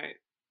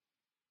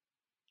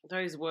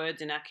those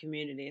words in our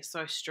community are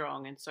so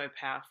strong and so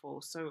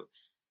powerful. So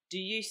do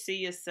you see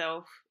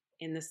yourself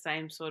in the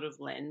same sort of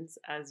lens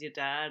as your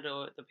dad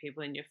or the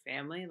people in your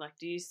family? Like,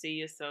 do you see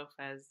yourself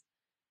as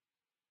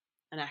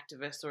an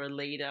activist or a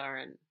leader?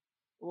 And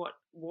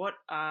what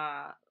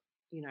are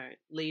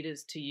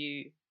leaders to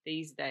you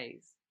these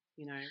days?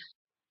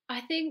 I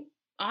think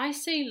I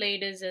see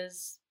leaders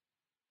as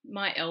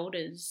my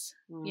elders,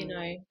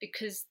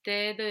 because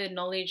they're the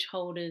knowledge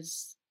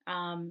holders,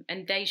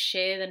 and they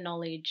share the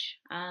knowledge.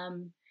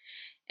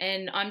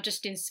 And I'm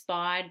just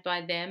inspired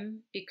by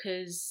them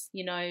because,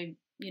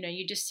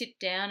 you just sit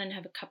down and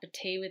have a cup of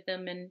tea with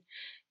them and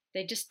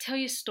they just tell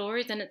you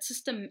stories, and it's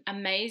just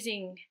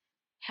amazing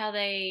how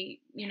they,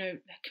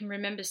 can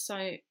remember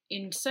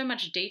in so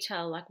much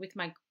detail. Like with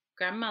my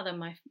grandmother,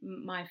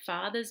 my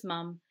father's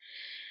mum,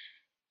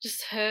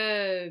 just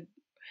her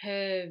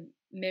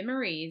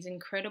memory is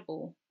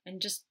incredible,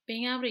 and just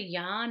being able to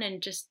yarn and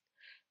just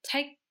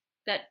take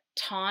that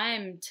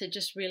time to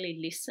just really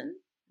listen.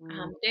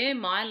 They're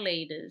my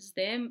leaders.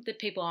 They're the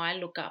people I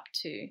look up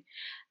to.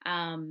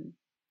 And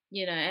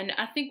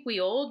I think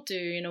we all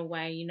do in a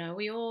way.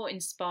 We all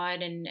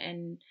inspired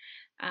and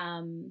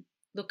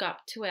look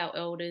up to our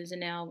elders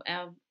and our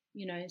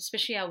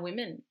especially our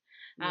women,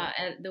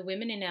 the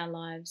women in our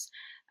lives.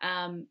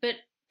 But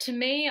to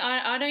me,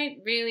 I don't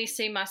really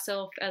see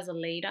myself as a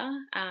leader.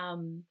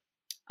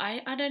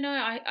 I don't know.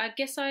 I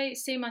guess I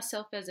see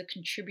myself as a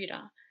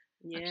contributor.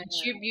 I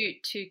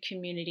contribute to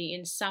community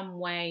in some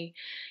way,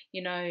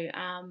 in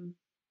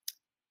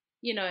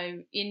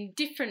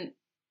different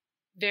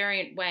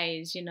variant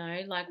ways,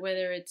 like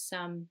whether it's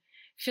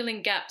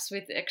filling gaps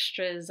with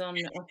extras on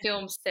a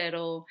film set,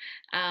 or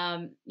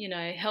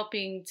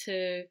helping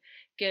to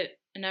get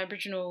an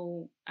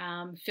Aboriginal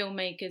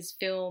filmmaker's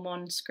film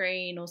on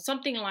screen or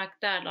something like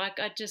that. Like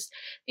I just,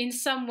 in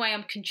some way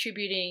I'm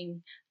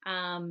contributing,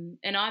 and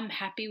I'm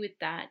happy with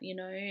that,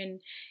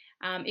 and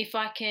if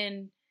I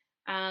can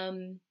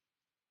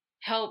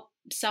help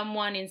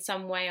someone in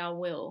some way, I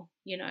will,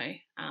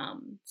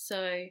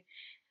 so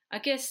I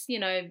guess,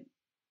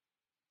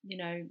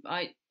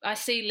 I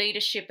see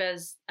leadership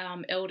as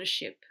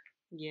eldership.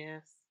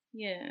 Yes.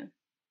 Yeah.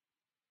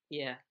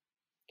 Yeah.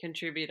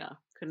 Contributor.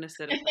 Couldn't have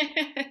said it.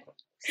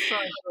 So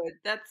good.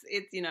 That's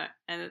it,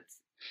 and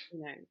it's,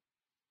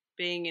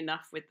 being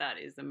enough with that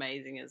is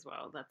amazing as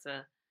well. That's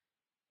a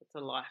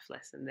life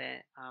lesson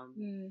there.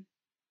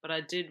 But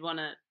I did want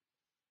to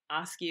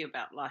ask you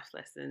about life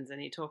lessons,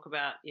 and you talk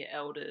about your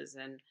elders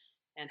and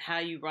how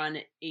you run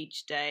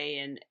each day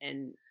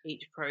and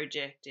each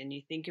project, and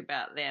you think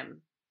about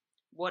them.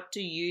 What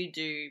do you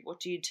do? What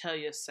do you tell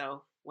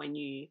yourself when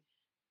you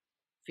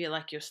feel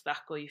like you're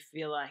stuck, or you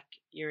feel like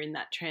you're in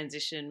that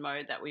transition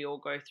mode that we all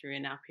go through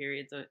in our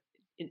periods, or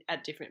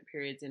at different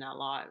periods in our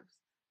lives?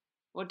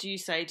 What do you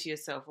say to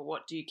yourself, or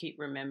what do you keep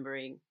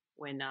remembering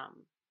when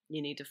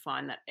you need to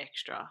find that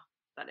extra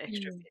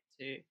bit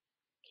to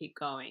keep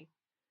going?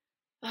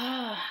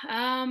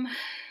 I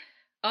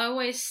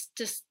always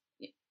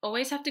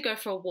have to go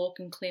for a walk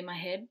and clear my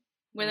head,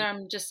 whether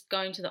I'm just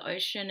going to the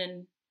ocean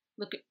and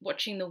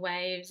watching the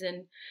waves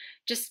and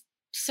just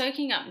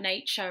soaking up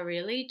nature,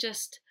 really.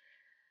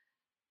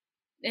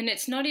 And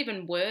it's not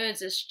even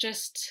words, it's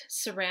just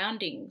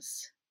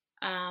surroundings.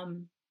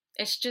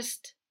 It's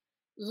just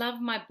love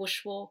my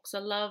bushwalks.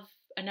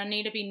 And I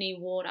need to be near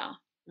water.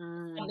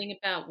 Something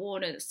about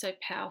water that's so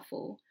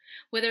powerful,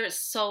 whether it's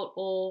salt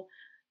or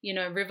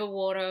river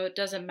water, it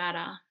doesn't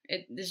matter.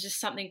 There's just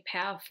something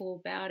powerful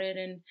about it,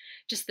 and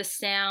just the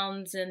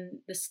sounds and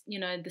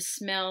the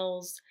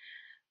smells.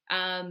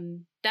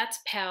 That's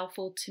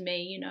powerful to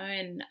me,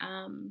 and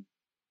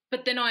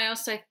but then I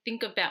also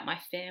think about my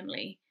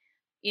family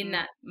in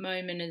that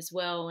moment as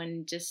well,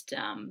 and just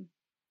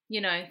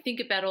think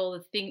about all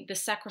the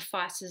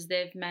sacrifices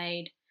they've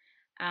made,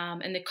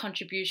 and the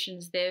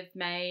contributions they've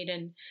made,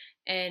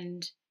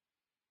 and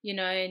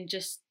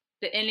just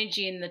the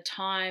energy and the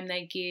time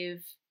they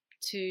give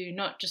to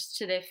not just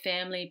to their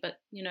family, but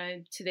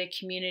to their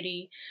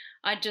community.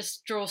 I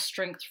just draw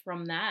strength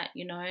from that,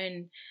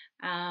 and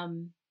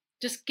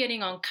just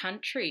getting on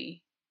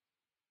country,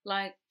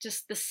 like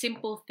just the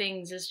simple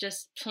things is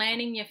just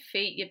planting your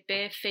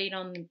bare feet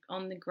on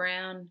the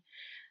ground,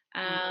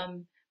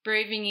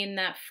 breathing in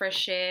that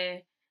fresh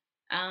air,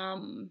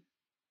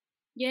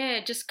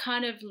 just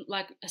kind of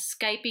like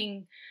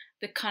escaping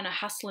the kind of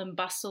hustle and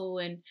bustle,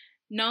 and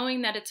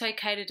knowing that it's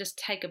okay to just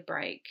take a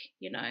break,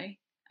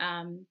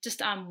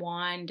 just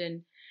unwind,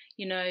 and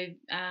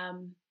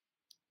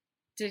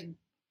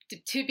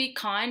to be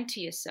kind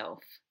to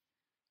yourself,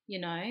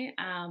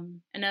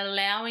 and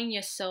allowing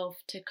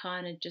yourself to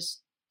kind of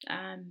just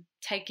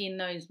take in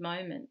those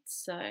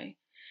moments. So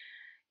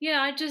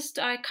yeah,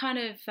 I kind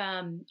of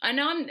I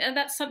know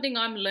that's something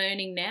I'm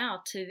learning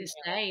now to this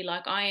day.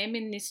 Like I am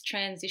in this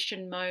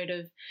transition mode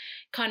of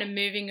kind of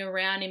moving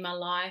around in my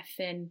life,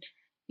 and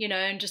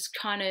and just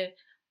kind of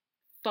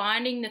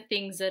finding the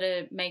things that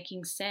are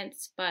making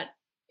sense. But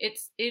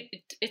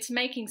it's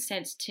making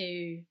sense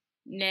to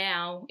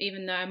now,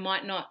 even though I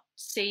might not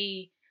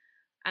see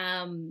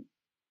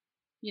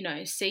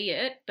see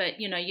it, but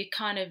you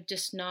kind of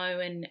just know,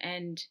 and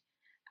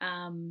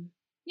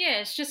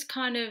it's just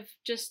kind of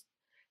just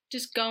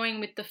going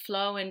with the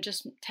flow and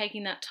just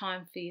taking that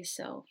time for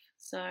yourself.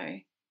 So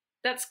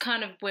that's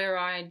kind of where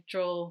I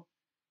draw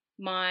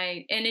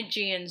my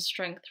energy and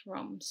strength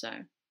from. So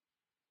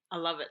I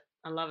love it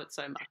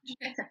so much.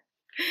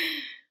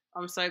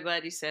 I'm so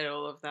glad you said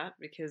all of that,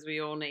 because we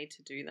all need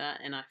to do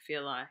that. And I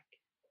feel like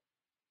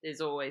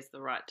there's always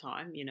the right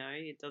time,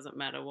 it doesn't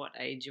matter what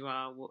age you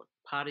are, what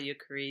part of your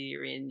career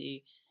you're in,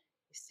 you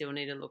still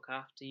need to look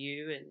after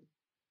you, and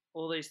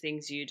all those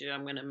things you do,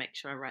 I'm going to make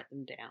sure I write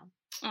them down.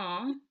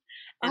 Oh,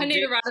 I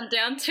need to write them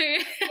down too.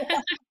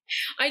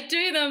 I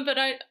do them, but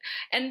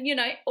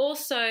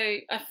also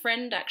a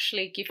friend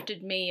actually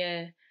gifted me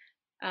a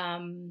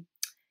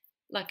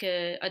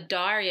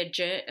diary,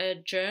 a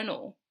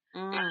journal.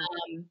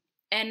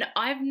 And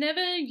I've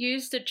never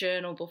used a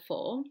journal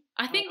before.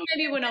 I think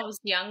maybe when I was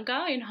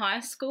younger in high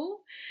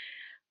school,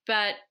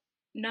 but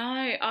no,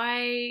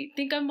 I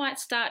think I might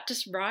start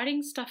just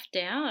writing stuff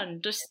down,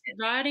 just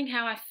writing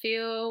how I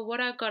feel, what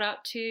I got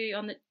up to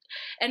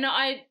and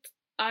I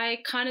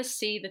kind of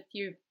see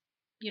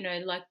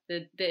like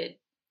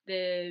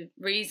the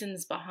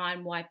reasons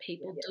behind why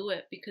people do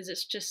it, because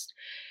it's just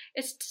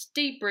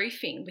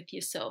debriefing with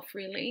yourself,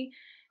 really.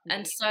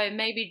 And so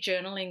maybe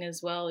journaling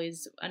as well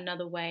is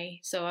another way.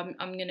 So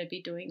I'm going to be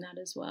doing that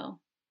as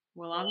well.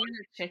 Well, I'm going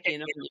to check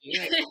in on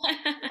you.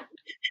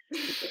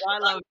 I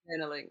love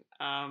journaling.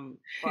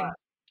 But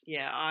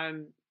yeah,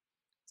 I'm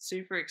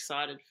super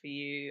excited for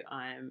you.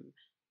 I'm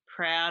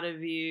proud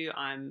of you.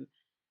 I'm,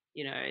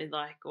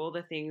 like all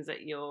the things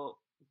that you're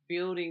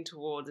building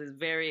towards is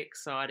very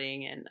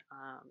exciting. And,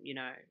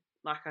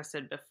 like I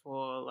said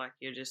before, like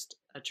you're just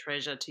a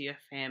treasure to your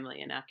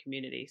family and our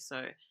community.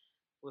 So,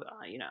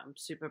 I'm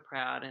super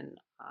proud, and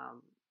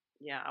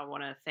I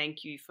want to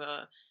thank you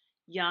for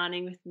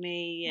yarning with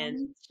me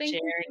and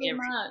sharing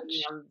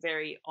everything. I'm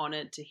very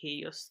honoured to hear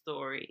your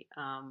story,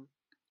 and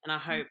I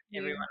hope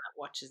everyone that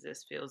watches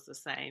this feels the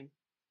same.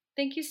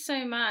 Thank you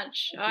so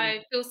much.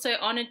 I feel so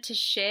honoured to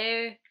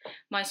share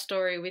my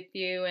story with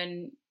you,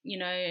 and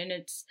and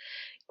it's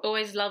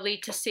always lovely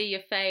to see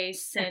your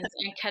face and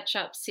catch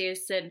up,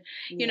 sis. And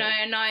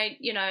and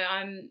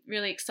I'm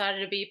really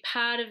excited to be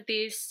part of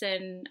this,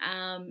 and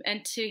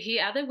to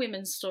hear other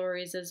women's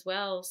stories as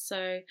well.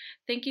 So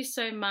thank you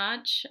so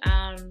much.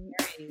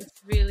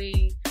 It's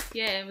really,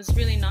 it was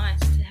really nice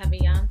to have a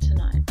yarn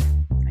tonight.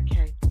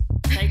 Okay,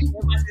 take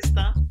care, my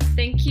sister.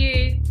 Thank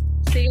you.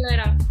 See you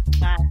later.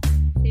 Bye.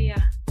 See ya.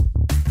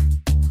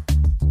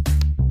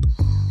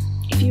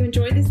 If you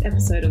enjoyed this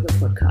episode of the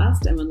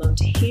podcast and would love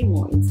to hear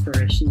more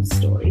inspirational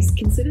stories,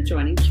 consider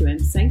joining QM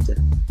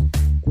Sanctum.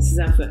 This is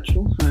our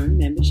virtual home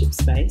membership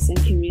space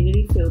and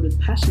community filled with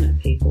passionate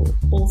people,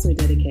 also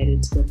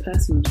dedicated to the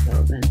personal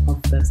development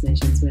of First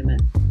Nations women.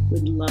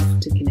 We'd love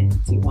to connect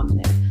with you on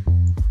there.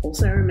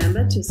 Also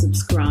remember to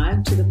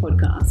subscribe to the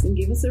podcast and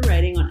give us a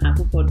rating on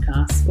Apple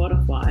Podcasts,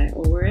 Spotify,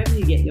 or wherever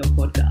you get your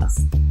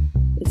podcasts.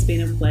 It's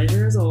been a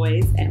pleasure as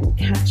always, and we'll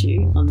catch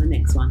you on the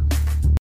next one.